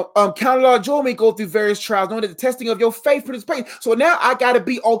 Count it all joy when we go through various trials, knowing that the testing of your faith produces pain. So now I got to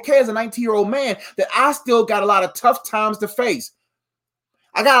be okay as a 19-year-old man that I still got a lot of tough times to face.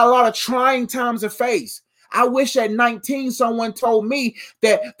 I got a lot of trying times to face. I wish at 19 someone told me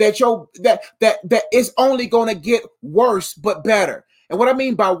that it's only going to get worse but better. And what I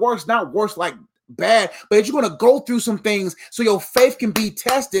mean by worse, not worse like bad, but that you're going to go through some things so your faith can be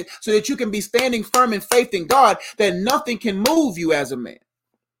tested, so that you can be standing firm in faith in God, that nothing can move you as a man.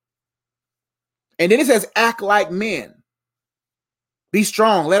 And then it says, act like men. Be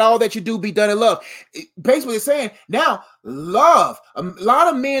strong. Let all that you do be done in love. Basically, it's saying now love. A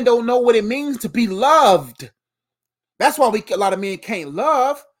lot of men don't know what it means to be loved. That's why a lot of men can't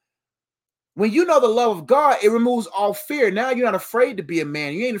love. When you know the love of God, it removes all fear. Now you're not afraid to be a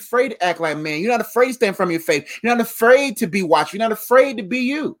man. You ain't afraid to act like a man. You're not afraid to stand from your faith. You're not afraid to be watched. You're not afraid to be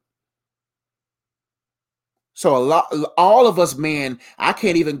you. So all of us, man, I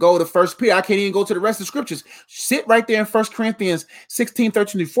can't even go to 1 Peter. I can't even go to the rest of the scriptures. Sit right there in 1 Corinthians 16,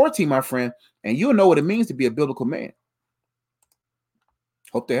 13 to 14, my friend, and you'll know what it means to be a biblical man.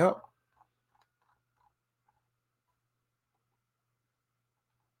 Hope they help.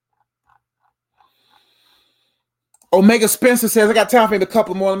 Omega Spencer says, I got time for maybe a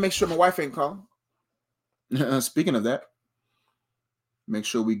couple more. Let me make sure my wife ain't calling. Speaking of that, make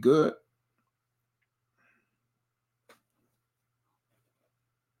sure we good.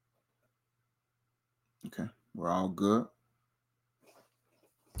 Okay, we're all good.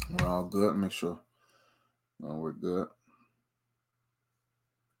 We're all good. Make sure we're good.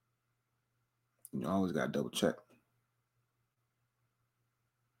 You always got to double check.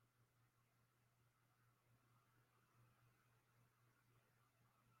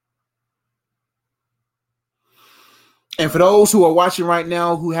 And for those who are watching right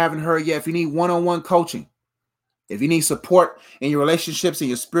now who haven't heard yet, if you need one-on-one coaching, if you need support in your relationships and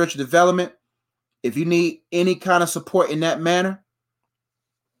your spiritual development, if you need any kind of support in that manner,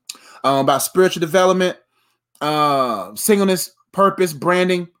 about spiritual development, singleness, purpose,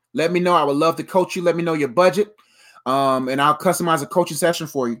 branding, let me know. I would love to coach you. Let me know your budget, and I'll customize a coaching session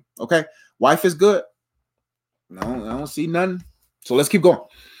for you. Okay, wife is good. No, I don't see nothing. So let's keep going.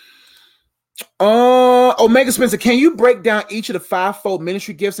 Omega Spencer, can you break down each of the fivefold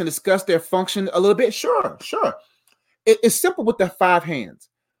ministry gifts and discuss their function a little bit? Sure. It's simple with the 5 hands,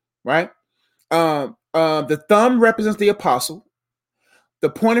 right? The thumb represents the apostle. The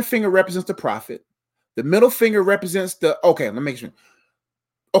pointer finger represents the prophet. The middle finger represents the. Okay, let me make sure.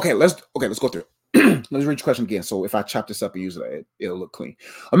 Okay, let's go through it. Let's read your question again. So if I chop this up and use it, it'll look clean.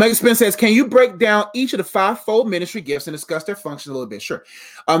 Omega Spin says, can you break down each of the fivefold ministry gifts and discuss their function a little bit? Sure.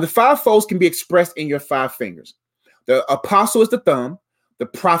 The fivefolds can be expressed in your 5 fingers. The apostle is the thumb. The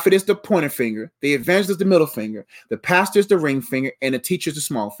prophet is the pointer finger. The evangelist is the middle finger. The pastor is the ring finger. And the teacher is the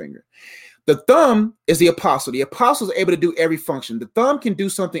small finger. The thumb is the apostle. The apostle is able to do every function. The thumb can do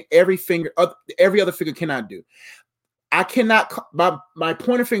something every other finger cannot do. I cannot, my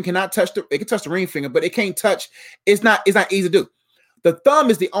pointer finger cannot touch it can touch the ring finger, but it can't touch, it's not easy to do. The thumb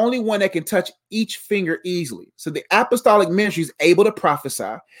is the only one that can touch each finger easily. So the apostolic ministry is able to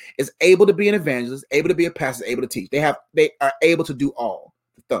prophesy, is able to be an evangelist, able to be a pastor, able to teach. They are able to do all.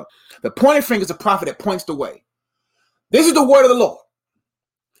 The thumb. The pointer finger is a prophet that points the way. This is the word of the Lord.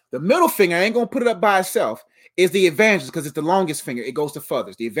 The middle finger, I ain't going to put it up by itself, is the evangelist because it's the longest finger. It goes to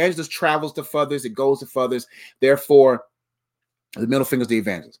furthers. The evangelist travels to furthers. It goes to furthers. Therefore, the middle finger is the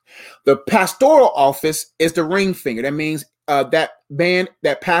evangelist. The pastoral office is the ring finger. That means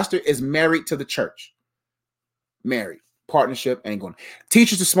that pastor is married to the church. Married. Partnership ain't going.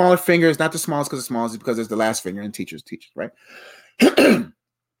 Teacher's the smaller finger. It's not the smallest because the smallest is because it's the last finger and teachers, right?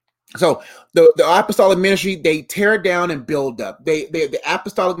 So the apostolic ministry, they tear down and build up. The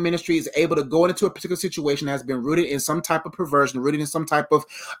apostolic ministry is able to go into a particular situation that has been rooted in some type of perversion, rooted in some type of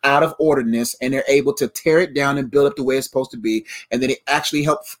out of orderness, and they're able to tear it down and build up the way it's supposed to be. And then it actually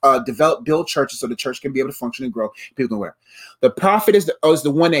help build churches so the church can be able to function and grow. People can wear. The prophet is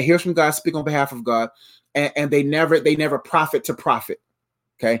the one that hears from God, speak on behalf of God, and they never profit to profit.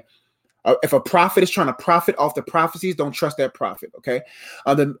 Okay. If a prophet is trying to profit off the prophecies, don't trust that prophet, okay?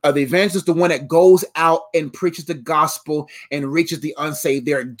 The evangelist is the one that goes out and preaches the gospel and reaches the unsaved.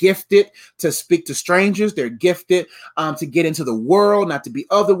 They're gifted to speak to strangers. They're gifted to get into the world, not to be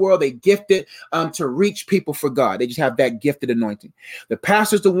of the world. They're gifted to reach people for God. They just have that gifted anointing. The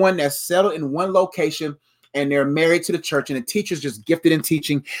pastor is the one that's settled in one location and they're married to the church, and the teacher's just gifted in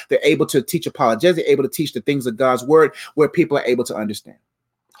teaching. They're able to teach apologetics. They're able to teach the things of God's word where people are able to understand.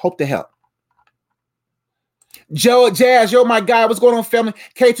 Hope to help. Jazz, yo, my guy, what's going on, family?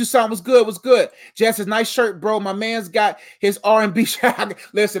 K2 Sound, what's good? What's good? Jazz says, nice shirt, bro. My man's got his R&B shirt.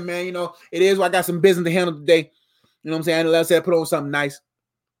 Listen, man, you know, it is. I got some business to handle today. You know what I'm saying? Let's say I put on something nice.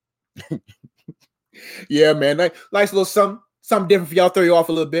 Yeah, man. Nice little something different for y'all, throw you off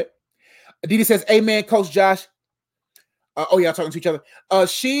a little bit. Aditi says, amen, Coach Josh. Y'all talking to each other.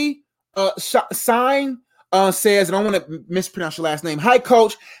 She signed. Says, and I want to mispronounce your last name. Hi,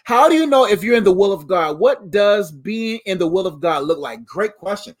 Coach. How do you know if you're in the will of God? What does being in the will of God look like? Great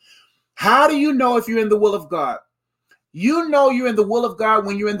question. How do you know if you're in the will of God? You know you're in the will of God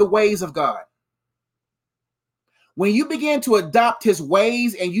when you're in the ways of God. When you begin to adopt his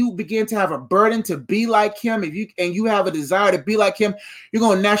ways and you begin to have a burden to be like him, and you have a desire to be like him, you're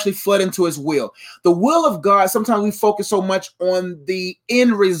going to naturally flood into his will. The will of God, sometimes we focus so much on the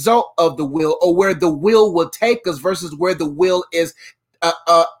end result of the will or where the will take us versus where the will is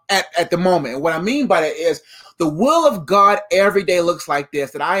at the moment. And what I mean by that is the will of God every day looks like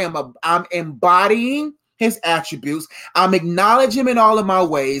this, that I'm embodying his attributes. I'm acknowledging him in all of my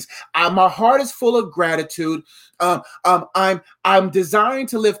ways. My heart is full of gratitude. I'm desiring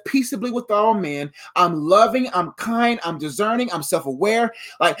to live peaceably with all men. I'm loving, I'm kind, I'm discerning, I'm self-aware,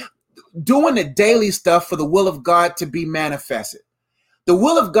 like doing the daily stuff for the will of God to be manifested. The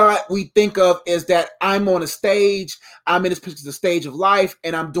will of God we think of is that I'm on a stage, I'm in this particular stage of life,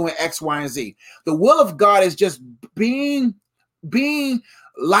 and I'm doing X, Y, and Z. The will of God is just being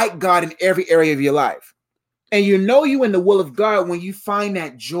like God in every area of your life. And you know you in the will of God when you find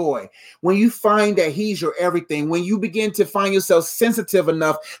that joy, when you find that he's your everything, when you begin to find yourself sensitive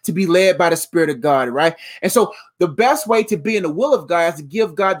enough to be led by the Spirit of God, right? And so the best way to be in the will of God is to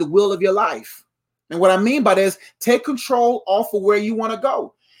give God the will of your life. And what I mean by that is take control off of where you want to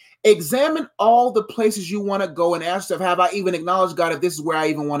go. Examine all the places you want to go and ask yourself, have I even acknowledged God if this is where I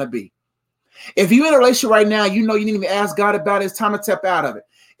even want to be? If you're in a relationship right now, you know you need to ask God about it. It's time to step out of it.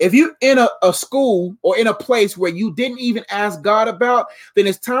 If you're in a school or in a place where you didn't even ask God about, then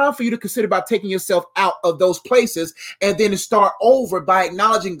it's time for you to consider about taking yourself out of those places and then to start over by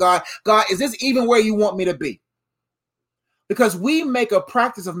acknowledging God. God, is this even where you want me to be? Because we make a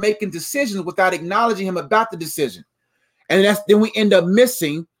practice of making decisions without acknowledging him about the decision. And then we end up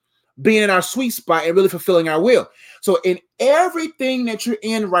missing being in our sweet spot and really fulfilling our will. So in everything that you're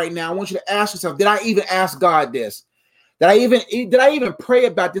in right now, I want you to ask yourself, did I even ask God this? Did I even pray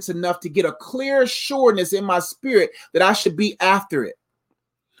about this enough to get a clear assuredness in my spirit that I should be after it?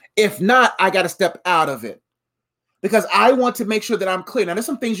 If not, I got to step out of it. because I want to make sure that I'm clear. Now, there's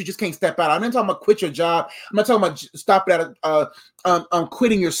some things you just can't step out. I'm not talking about quit your job. I'm not talking about stopping at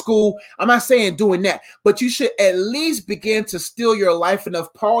quitting your school. I'm not saying doing that, but you should at least begin to still your life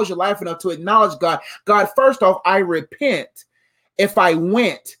enough, pause your life enough to acknowledge God. God, first off, I repent if I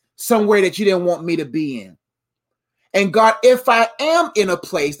went somewhere that you didn't want me to be in. And God, if I am in a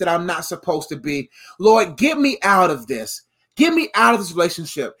place that I'm not supposed to be, Lord, get me out of this. Get me out of this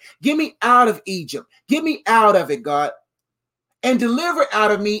relationship. Get me out of Egypt. Get me out of it, God. And deliver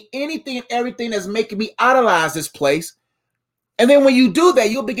out of me anything and everything that's making me idolize this place. And then when you do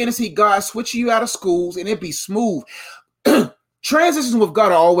that, you'll begin to see God switching you out of schools and it'll be smooth. Transitions with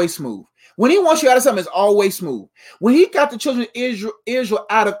God are always smooth. When he wants you out of something, it's always smooth. When he got the children of Israel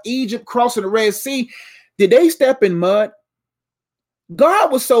out of Egypt, crossing the Red Sea, did they step in mud?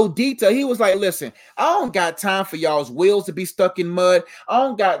 God was so detailed. He was like, listen, I don't got time for y'all's wheels to be stuck in mud. I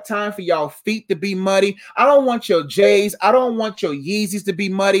don't got time for y'all feet to be muddy. I don't want your J's. I don't want your Yeezys to be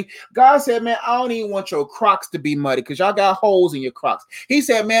muddy. God said, man, I don't even want your Crocs to be muddy because y'all got holes in your Crocs. He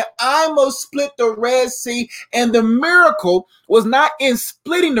said, man, I must split the Red Sea. And the miracle was not in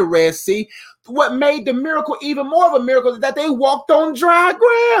splitting the Red Sea. What made the miracle even more of a miracle is that they walked on dry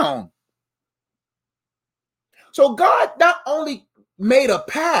ground. So God not only made a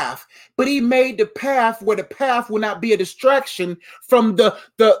path, but he made the path where the path will not be a distraction from the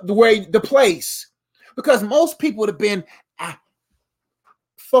place. Because most people would have been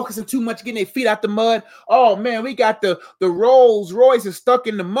focusing too much, getting their feet out the mud. Oh man, we got the Rolls Royce is stuck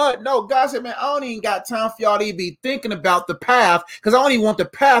in the mud. No, God said, man, I don't even got time for y'all to even be thinking about the path, because I don't even want the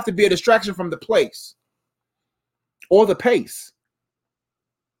path to be a distraction from the place or the pace.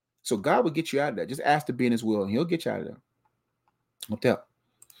 So God will get you out of that. Just ask to be in his will and he'll get you out of there. What the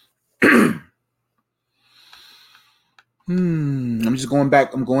I'm just going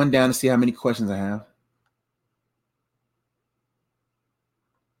back. I'm going down to see how many questions I have.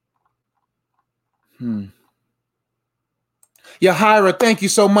 Yahira, thank you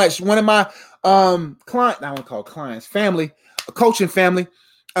so much. One of my client, I won't call clients, family, a coaching family.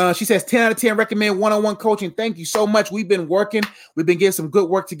 She says 10 out of 10 recommend one-on-one coaching. Thank you so much. We've been working. We've been getting some good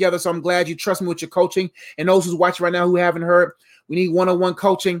work together. So I'm glad you trust me with your coaching. And those who's watching right now who haven't heard, we need one-on-one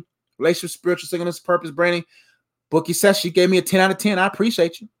coaching, relationship, spiritual singleness, purpose, branding. Bookie says she gave me a 10 out of 10. I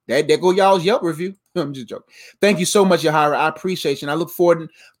appreciate you. There go y'all's Yelp review. I'm just joking. Thank you so much, Yahira. I appreciate you. And I look forward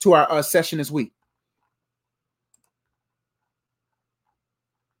to our session this week.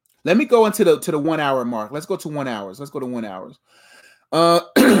 Let me go into the 1 hour mark. Let's go to 1 hour. Let's go to 1 hour.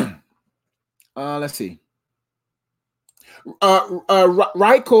 Let's see.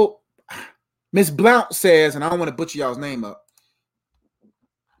 Reichel, Miss Blount says, and I don't want to butcher y'all's name up.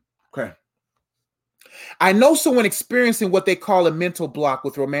 Okay. I know someone experiencing what they call a mental block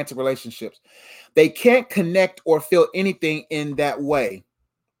with romantic relationships. They can't connect or feel anything in that way.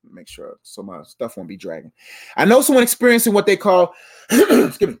 Make sure so my stuff won't be dragging. I know someone experiencing what they call,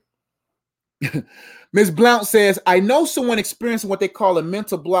 excuse me. Ms. Blount says, I know someone experiencing what they call a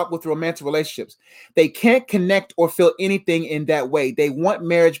mental block with romantic relationships. They can't connect or feel anything in that way. They want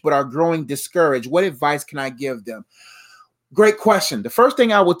marriage, but are growing discouraged. What advice can I give them? Great question. The first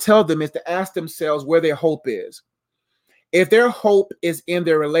thing I will tell them is to ask themselves where their hope is. If their hope is in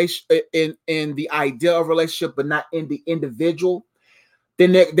their relation, in the idea of relationship, but not in the individual,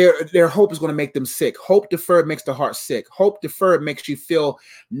 then their hope is going to make them sick. Hope deferred makes the heart sick. Hope deferred makes you feel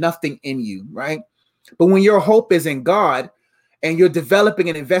nothing in you, right? But when your hope is in God and you're developing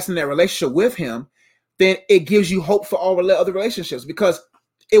and investing in that relationship with him, then it gives you hope for all other relationships, because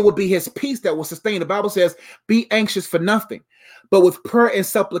it will be his peace that will sustain. The Bible says, be anxious for nothing, but with prayer and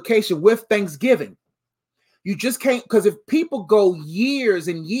supplication, with thanksgiving. You just can't, because if people go years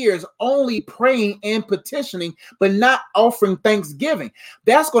and years only praying and petitioning, but not offering thanksgiving,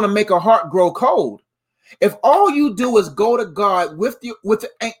 that's going to make a heart grow cold. If all you do is go to God with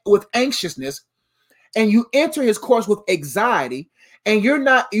anxiousness, and you enter his course with anxiety, and you're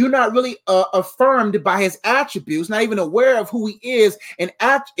not really affirmed by his attributes, not even aware of who he is in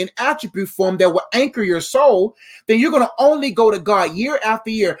attribute form that will anchor your soul, then you're going to only go to God year after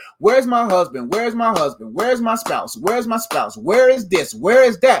year. Where's my husband? Where's my husband? Where's my spouse? Where's my spouse? Where is this? Where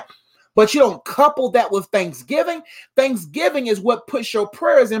is that? But you don't couple that with thanksgiving. Thanksgiving is what puts your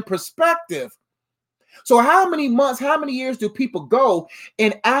prayers in perspective. So how many months, how many years do people go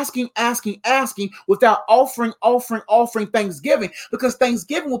in asking without offering thanksgiving? Because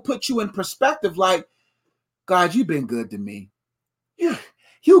thanksgiving will put you in perspective like, God, you've been good to me.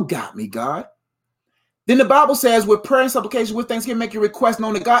 You got me, God. Then the Bible says with prayer and supplication, with thanksgiving, make your request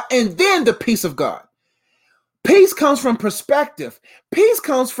known to God, and then the peace of God. Peace comes from perspective. Peace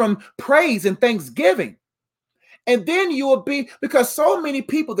comes from praise and thanksgiving. And then you will be, because so many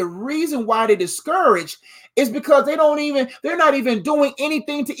people, the reason why they're discouraged is because they're not even doing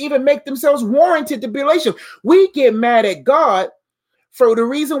anything to even make themselves warranted to be in a relationship. We get mad at God for the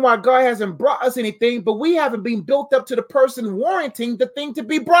reason why God hasn't brought us anything, but we haven't been built up to the person warranting the thing to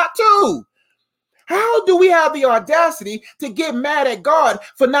be brought to. How do we have the audacity to get mad at God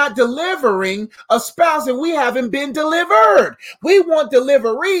for not delivering a spouse and we haven't been delivered? We want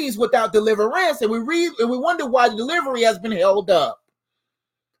deliveries without deliverance, and we wonder why the delivery has been held up.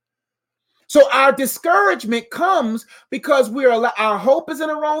 So our discouragement comes because our hope is in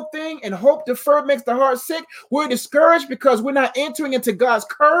the wrong thing, and hope deferred makes the heart sick. We're discouraged because we're not entering into God's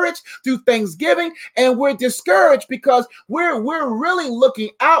courage through thanksgiving, and we're discouraged because we're really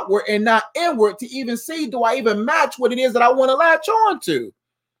looking outward and not inward to even see, do I even match what it is that I want to latch on to?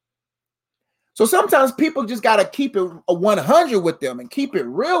 So sometimes people just got to keep it a 100 with them and keep it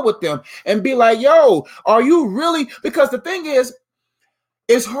real with them and be like, yo, are you really? Because the thing is,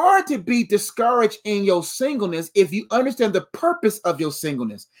 it's hard to be discouraged in your singleness if you understand the purpose of your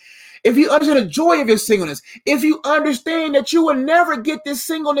singleness, if you understand the joy of your singleness, if you understand that you will never get this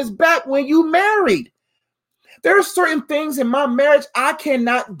singleness back when you married. There are certain things in my marriage I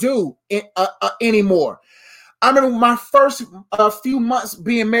cannot do anymore. I remember my first few months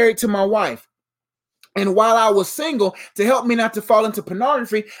being married to my wife. And while I was single, to help me not to fall into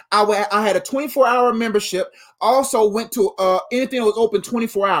pornography, I had a 24-hour membership. Also went to anything that was open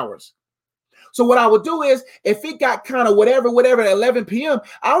 24 hours. So what I would do is, if it got kind of whatever at 11 p.m.,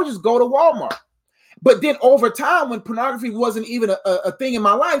 I would just go to Walmart. But then over time, when pornography wasn't even a thing in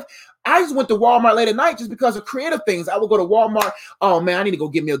my life, I just went to Walmart late at night just because of creative things. I would go to Walmart. Oh, man, I need to go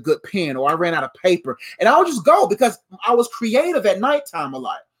get me a good pen, or I ran out of paper. And I would just go because I was creative at nighttime a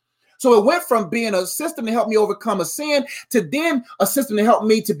lot. So it went from being a system to help me overcome a sin to then a system to help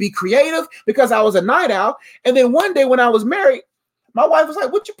me to be creative because I was a night owl. And then one day when I was married, my wife was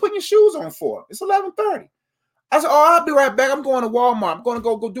like, what you putting your shoes on for? It's 11:30. I said, oh, I'll be right back. I'm going to Walmart. I'm going to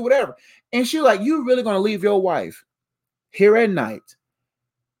go do whatever. And she was like, you really going to leave your wife here at night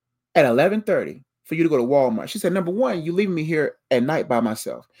at 11:30 for you to go to Walmart? She said, number one, you leaving me here at night by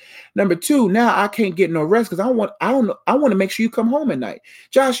myself. Number two, now I can't get no rest because I want to make sure you come home at night.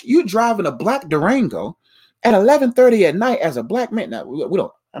 Josh, you driving a black Durango at 11:30 at night as a black man. Now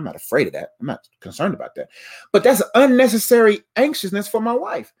I'm not afraid of that. I'm not concerned about that. But that's unnecessary anxiousness for my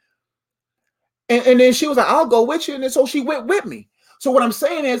wife. And then she was like, I'll go with you. And then so she went with me. So what I'm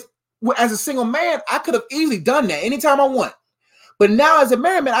saying is, as a single man, I could have easily done that anytime I want. But now as a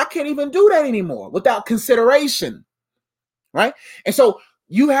married man, I can't even do that anymore without consideration, right? And so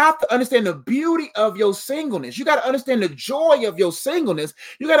you have to understand the beauty of your singleness. You got to understand the joy of your singleness.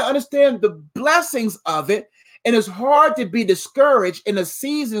 You got to understand the blessings of it. And it's hard to be discouraged in a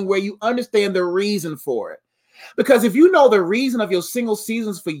season where you understand the reason for it. Because if you know the reason of your single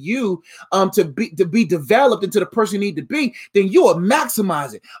seasons for you to be developed into the person you need to be, then you will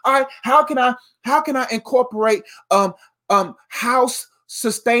maximize it. All right, how can I incorporate house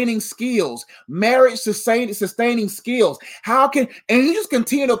sustaining skills, marriage sustaining skills? And you just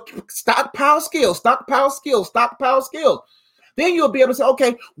continue to stockpile skills. Then you'll be able to say,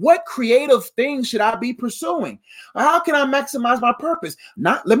 okay, what creative things should I be pursuing? How can I maximize my purpose?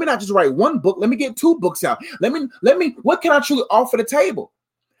 Let me not just write one book. Let me get 2 books out. What can I truly offer the table?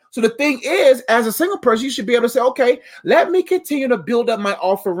 So the thing is, as a single person, you should be able to say, okay, let me continue to build up my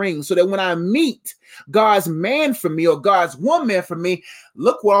offering so that when I meet God's man for me or God's woman for me,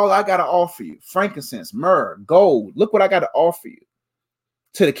 look what all I got to offer you. Frankincense, myrrh, gold. Look what I got to offer you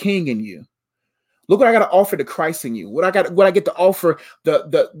to the King in you. Look what I got to offer to Christ in you. What I get to offer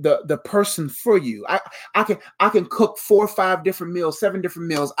the person for you. I can cook 4 or 5 different meals, 7 different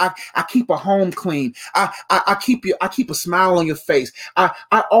meals. I keep a home clean. I keep a smile on your face. I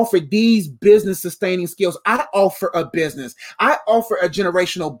offer these business sustaining skills. I offer a business. I offer a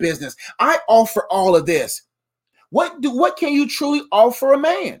generational business. I offer all of this. What can you truly offer a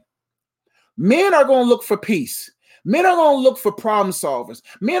man? Men are going to look for peace. Men are going to look for problem solvers.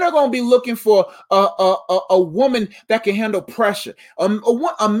 Men are going to be looking for a woman that can handle pressure.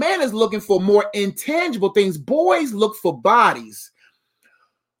 A man is looking for more intangible things. Boys look for bodies.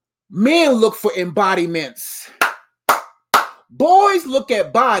 Men look for embodiments. Boys look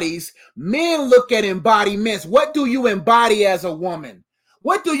at bodies. Men look at embodiments. What do you embody as a woman?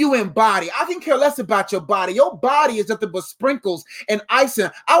 What do you embody? I can care less about your body. Your body is nothing but sprinkles and icing.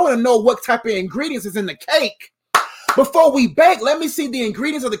 I want to know what type of ingredients is in the cake. Before we bake, let me see the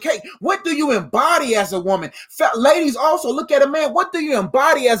ingredients of the cake. What do you embody as a woman? Ladies, also look at a man. What do you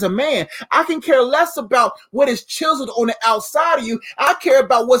embody as a man? I can care less about what is chiseled on the outside of you. I care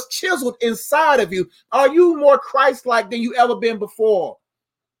about what's chiseled inside of you. Are you more Christ-like than you ever been before?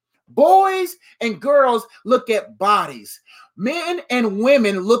 Boys and girls look at bodies. Men and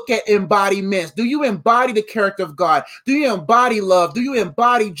women look at embodiments. Do you embody the character of God? Do you embody love? Do you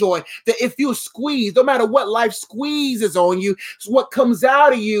embody joy? That if you squeeze, no matter what life squeezes on you, what comes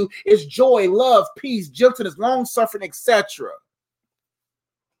out of you is joy, love, peace, gentleness, long-suffering, etc.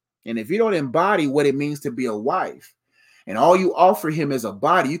 And if you don't embody what it means to be a wife, and all you offer him is a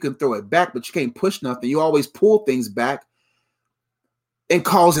body, you can throw it back, but you can't push nothing. You always pull things back and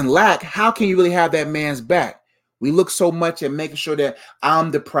causing lack. How can you really have that man's back? We look so much at making sure that I'm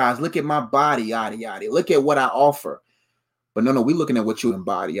the prize. Look at my body, yada, yada. Look at what I offer. But no, we're looking at what you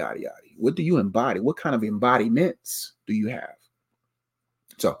embody, yada, yada. What do you embody? What kind of embodiments do you have?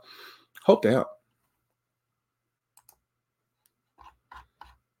 So, hope to help.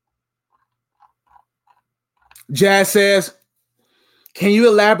 Jazz says, can you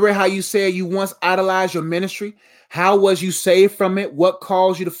elaborate how you said you once idolized your ministry? How was you saved from it? What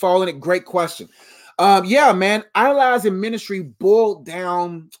caused you to fall in it? Great question. Yeah, man, idolizing ministry boiled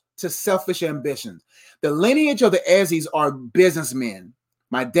down to selfish ambitions. The lineage of the Ezzies are businessmen.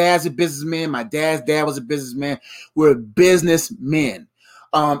 My dad's a businessman. My dad's dad was a businessman. We're businessmen,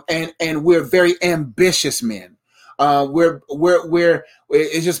 and we're very ambitious men.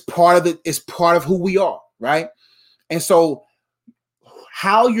 It's just part of it's part of who we are, right? And so,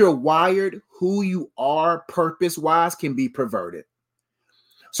 how you're wired, who you are, purpose-wise, can be perverted.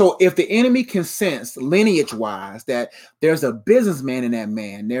 So if the enemy can sense lineage-wise that there's a businessman in that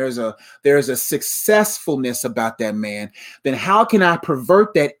man, there's a successfulness about that man, then how can I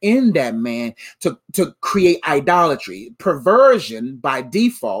pervert that in that man to create idolatry? Perversion by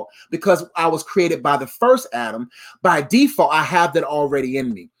default, because I was created by the first Adam, by default, I have that already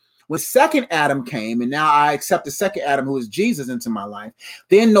in me. When second Adam came, and now I accept the second Adam, who is Jesus, into my life,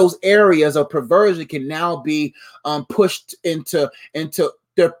 then those areas of perversion can now be pushed into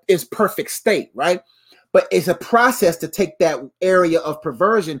its perfect state, right? But it's a process to take that area of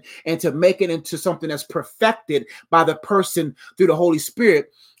perversion and to make it into something that's perfected by the person through the Holy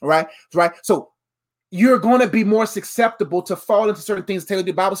Spirit, right? So you're going to be more susceptible to fall into certain things.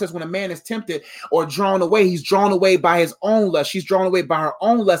 The Bible says when a man is tempted or drawn away, he's drawn away by his own lust. She's drawn away by her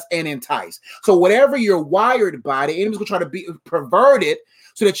own lust and enticed. So whatever you're wired by, the enemy's going to try to be perverted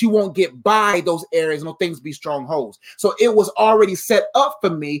so that you won't get by those areas and those things be strongholds. So it was already set up for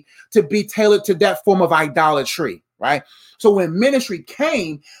me to be tailored to that form of idolatry, right? So when ministry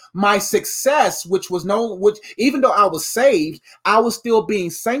came, my success, which even though I was saved, I was still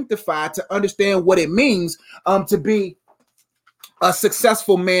being sanctified to understand what it means to be a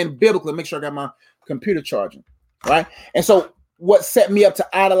successful man biblically. Make sure I got my computer charging, right? And so what set me up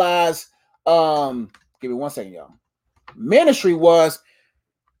to idolize, give me 1 second, y'all. Ministry was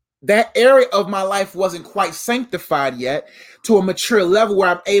that area of my life wasn't quite sanctified yet to a mature level where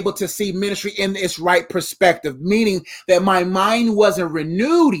I'm able to see ministry in its right perspective, meaning that my mind wasn't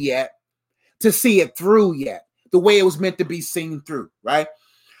renewed yet to see it through yet, the way it was meant to be seen through, right?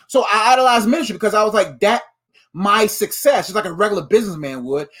 So I idolized ministry because I was like, that my success, just like a regular businessman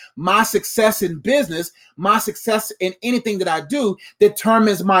would, my success in business, my success in anything that I do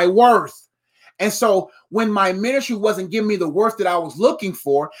determines my worth. And so when my ministry wasn't giving me the worth that I was looking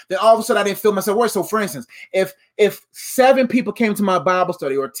for, then all of a sudden I didn't feel myself worth. So for instance, if 7 people came to my Bible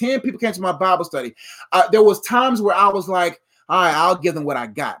study or 10 people came to my Bible study, there was times where I was like, all right, I'll give them what I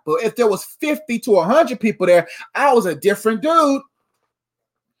got. But if there was 50 to 100 people there, I was a different dude.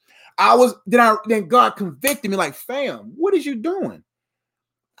 Then God convicted me like, fam, what is you doing?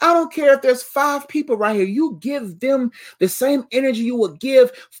 I don't care if there's 5 people right here. You give them the same energy you would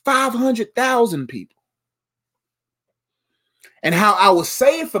give 500,000 people. And how I was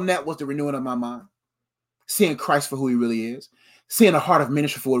saved from that was the renewing of my mind, seeing Christ for who he really is, seeing the heart of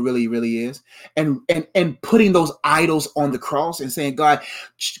ministry for what it really, really is, and putting those idols on the cross and saying, God,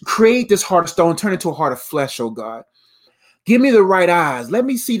 create this heart of stone, turn it into a heart of flesh, oh God. Give me the right eyes. Let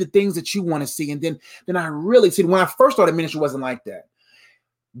me see the things that you want to see. And then I really see. When I first started ministry, it wasn't like that.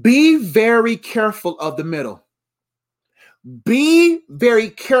 Be very careful of the middle. Be very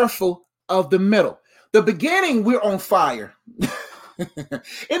careful of the middle. The beginning, we're on fire. In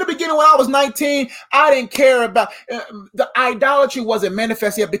the beginning, when I was 19, I didn't care about the idolatry wasn't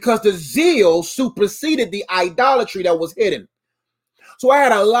manifest yet because the zeal superseded the idolatry that was hidden. So I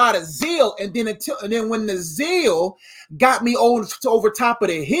had a lot of zeal, and then when the zeal got me over top of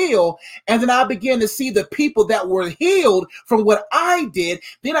the hill, and then I began to see the people that were healed from what I did.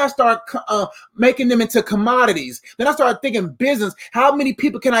 Then I started making them into commodities. Then I started thinking business. How many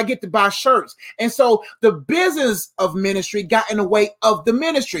people can I get to buy shirts? And so the business of ministry got in the way of the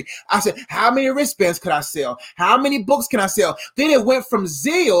ministry. I said, how many wristbands could I sell? How many books can I sell? Then it went from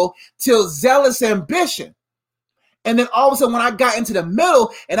zeal to zealous ambition. And then all of a sudden, when I got into the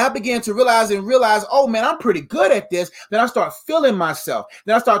middle and I began to realize, oh man, I'm pretty good at this. Then I start feeling myself.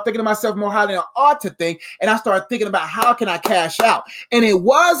 Then I start thinking of myself more highly than I ought to think. And I started thinking about how can I cash out? And it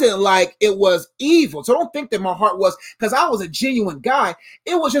wasn't like it was evil. So don't think that my heart was because I was a genuine guy.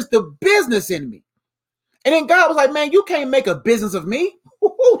 It was just the business in me. And then God was like, man, you can't make a business of me.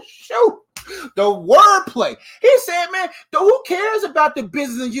 Shoot. The wordplay. He said, man, who cares about the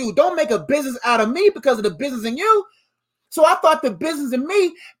business in you? Don't make a business out of me because of the business in you. So I thought the business in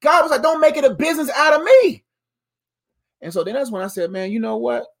me, God was like, don't make it a business out of me. And so then that's when I said, man, you know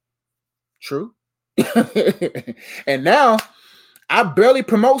what? True. And now I barely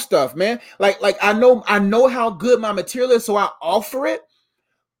promote stuff, man. Like I know how good my material is, so I offer it.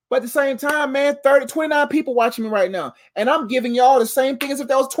 But at the same time, man, 29 people watching me right now. And I'm giving y'all the same thing as if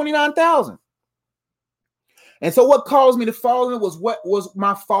that was 29,000. And so what caused me to fall in was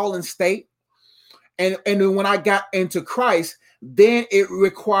my fallen state. And then when I got into Christ, then it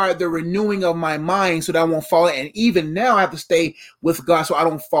required the renewing of my mind so that I won't fall in. And even now I have to stay with God so I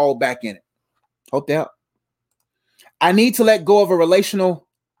don't fall back in it. Hope that helped. I need to let go of a relational.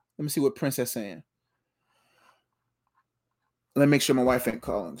 Let me see what Princess saying. Let me make sure my wife ain't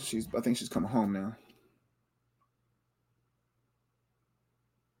calling. I think she's coming home now.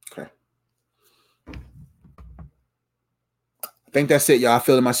 Okay. I think that's it, y'all. I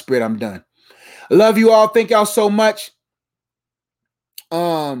feel in my spirit. I'm done. I love you all. Thank y'all so much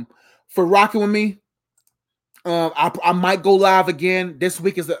for rocking with me. I might go live again. This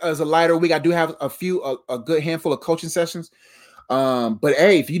week is a lighter week. I do have a good handful of coaching sessions. But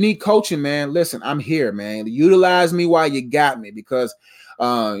hey, if you need coaching, man, listen, I'm here, man. Utilize me while you got me because,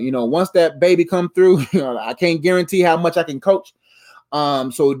 once that baby come through, I can't guarantee how much I can coach.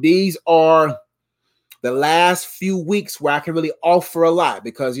 So these are the last few weeks where I can really offer a lot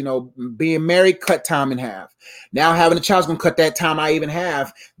because, being married cut time in half. Now having a child's going to cut that time I even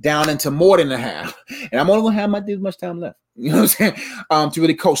have down into more than a half. And I'm only going to have this much time left, you know what I'm saying, to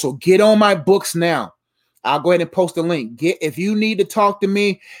really coach. So get on my books now. I'll go ahead and post a link. If you need to talk to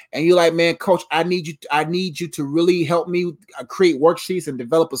me and you're like, man, coach, I need you to really help me create worksheets and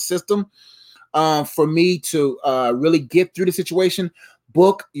develop a system for me to really get through the situation.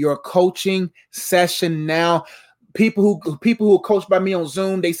 Book your coaching session now. People who are coached by me on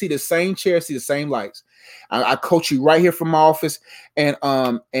Zoom, they see the same chair, see the same lights. I coach you right here from my office, and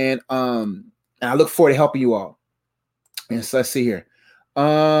I look forward to helping you all. And so let's see here.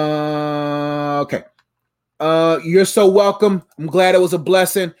 Okay. You're so welcome. I'm glad it was a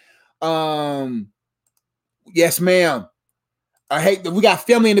blessing. Yes, ma'am. I hate that we got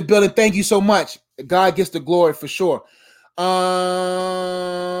family in the building. Thank you so much. God gets the glory for sure. Gotta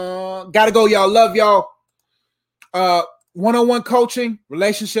go, y'all. Love y'all. One-on-one coaching,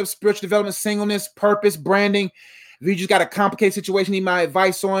 relationships, spiritual development, singleness, purpose, branding. If you just got a complicated situation, need my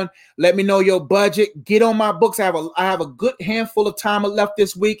advice on, let me know your budget. Get on my books. I have a good handful of time left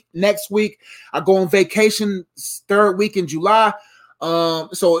this week. Next week, I go on vacation third week in July.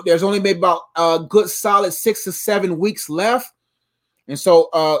 So there's only maybe about a good solid 6 to 7 weeks left. And so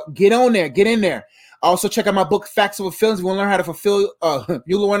get on there, get in there. Also check out my book, Facts Over Feelings. If you want to learn how to fulfill,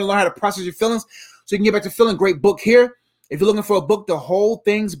 you want to learn how to process your feelings so you can get back to feeling. Great book here. If you're looking for a book to hold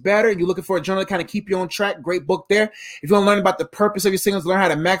things better, and you're looking for a journal to kind of keep you on track, great book there. If you want to learn about the purpose of your singles, learn how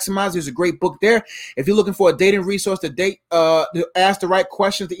to maximize, there's a great book there. If you're looking for a dating resource to ask the right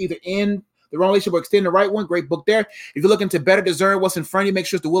questions to either end the wrong relationship or extend the right one, great book there. If you're looking to better discern what's in front of you, make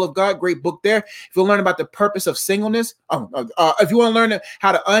sure it's the will of God, great book there. If you want to learn about the purpose of singleness, if you want to learn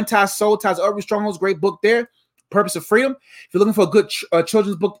how to untie soul ties, other strongholds, great book there. Purpose of Freedom. If you're looking for a good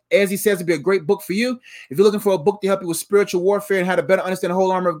children's book, as he says, it'd be a great book for you. If you're looking for a book to help you with spiritual warfare and how to better understand the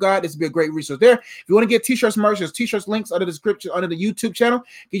whole armor of God, this would be a great resource there. If you want to get t-shirts, merch, there's t-shirts links under the description, under the YouTube channel.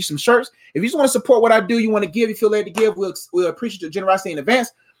 Get you some shirts. If you just want to support what I do, you want to give, you feel led to give, we'll appreciate your generosity in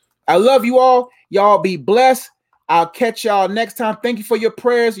advance. I love you all. Y'all be blessed. I'll catch y'all next time. Thank you for your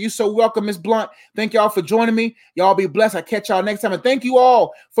prayers. You're so welcome, Miss Blunt. Thank y'all for joining me. Y'all be blessed. I'll catch y'all next time. And thank you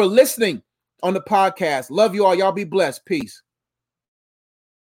all for listening on the podcast. Love you all. Y'all be blessed. Peace.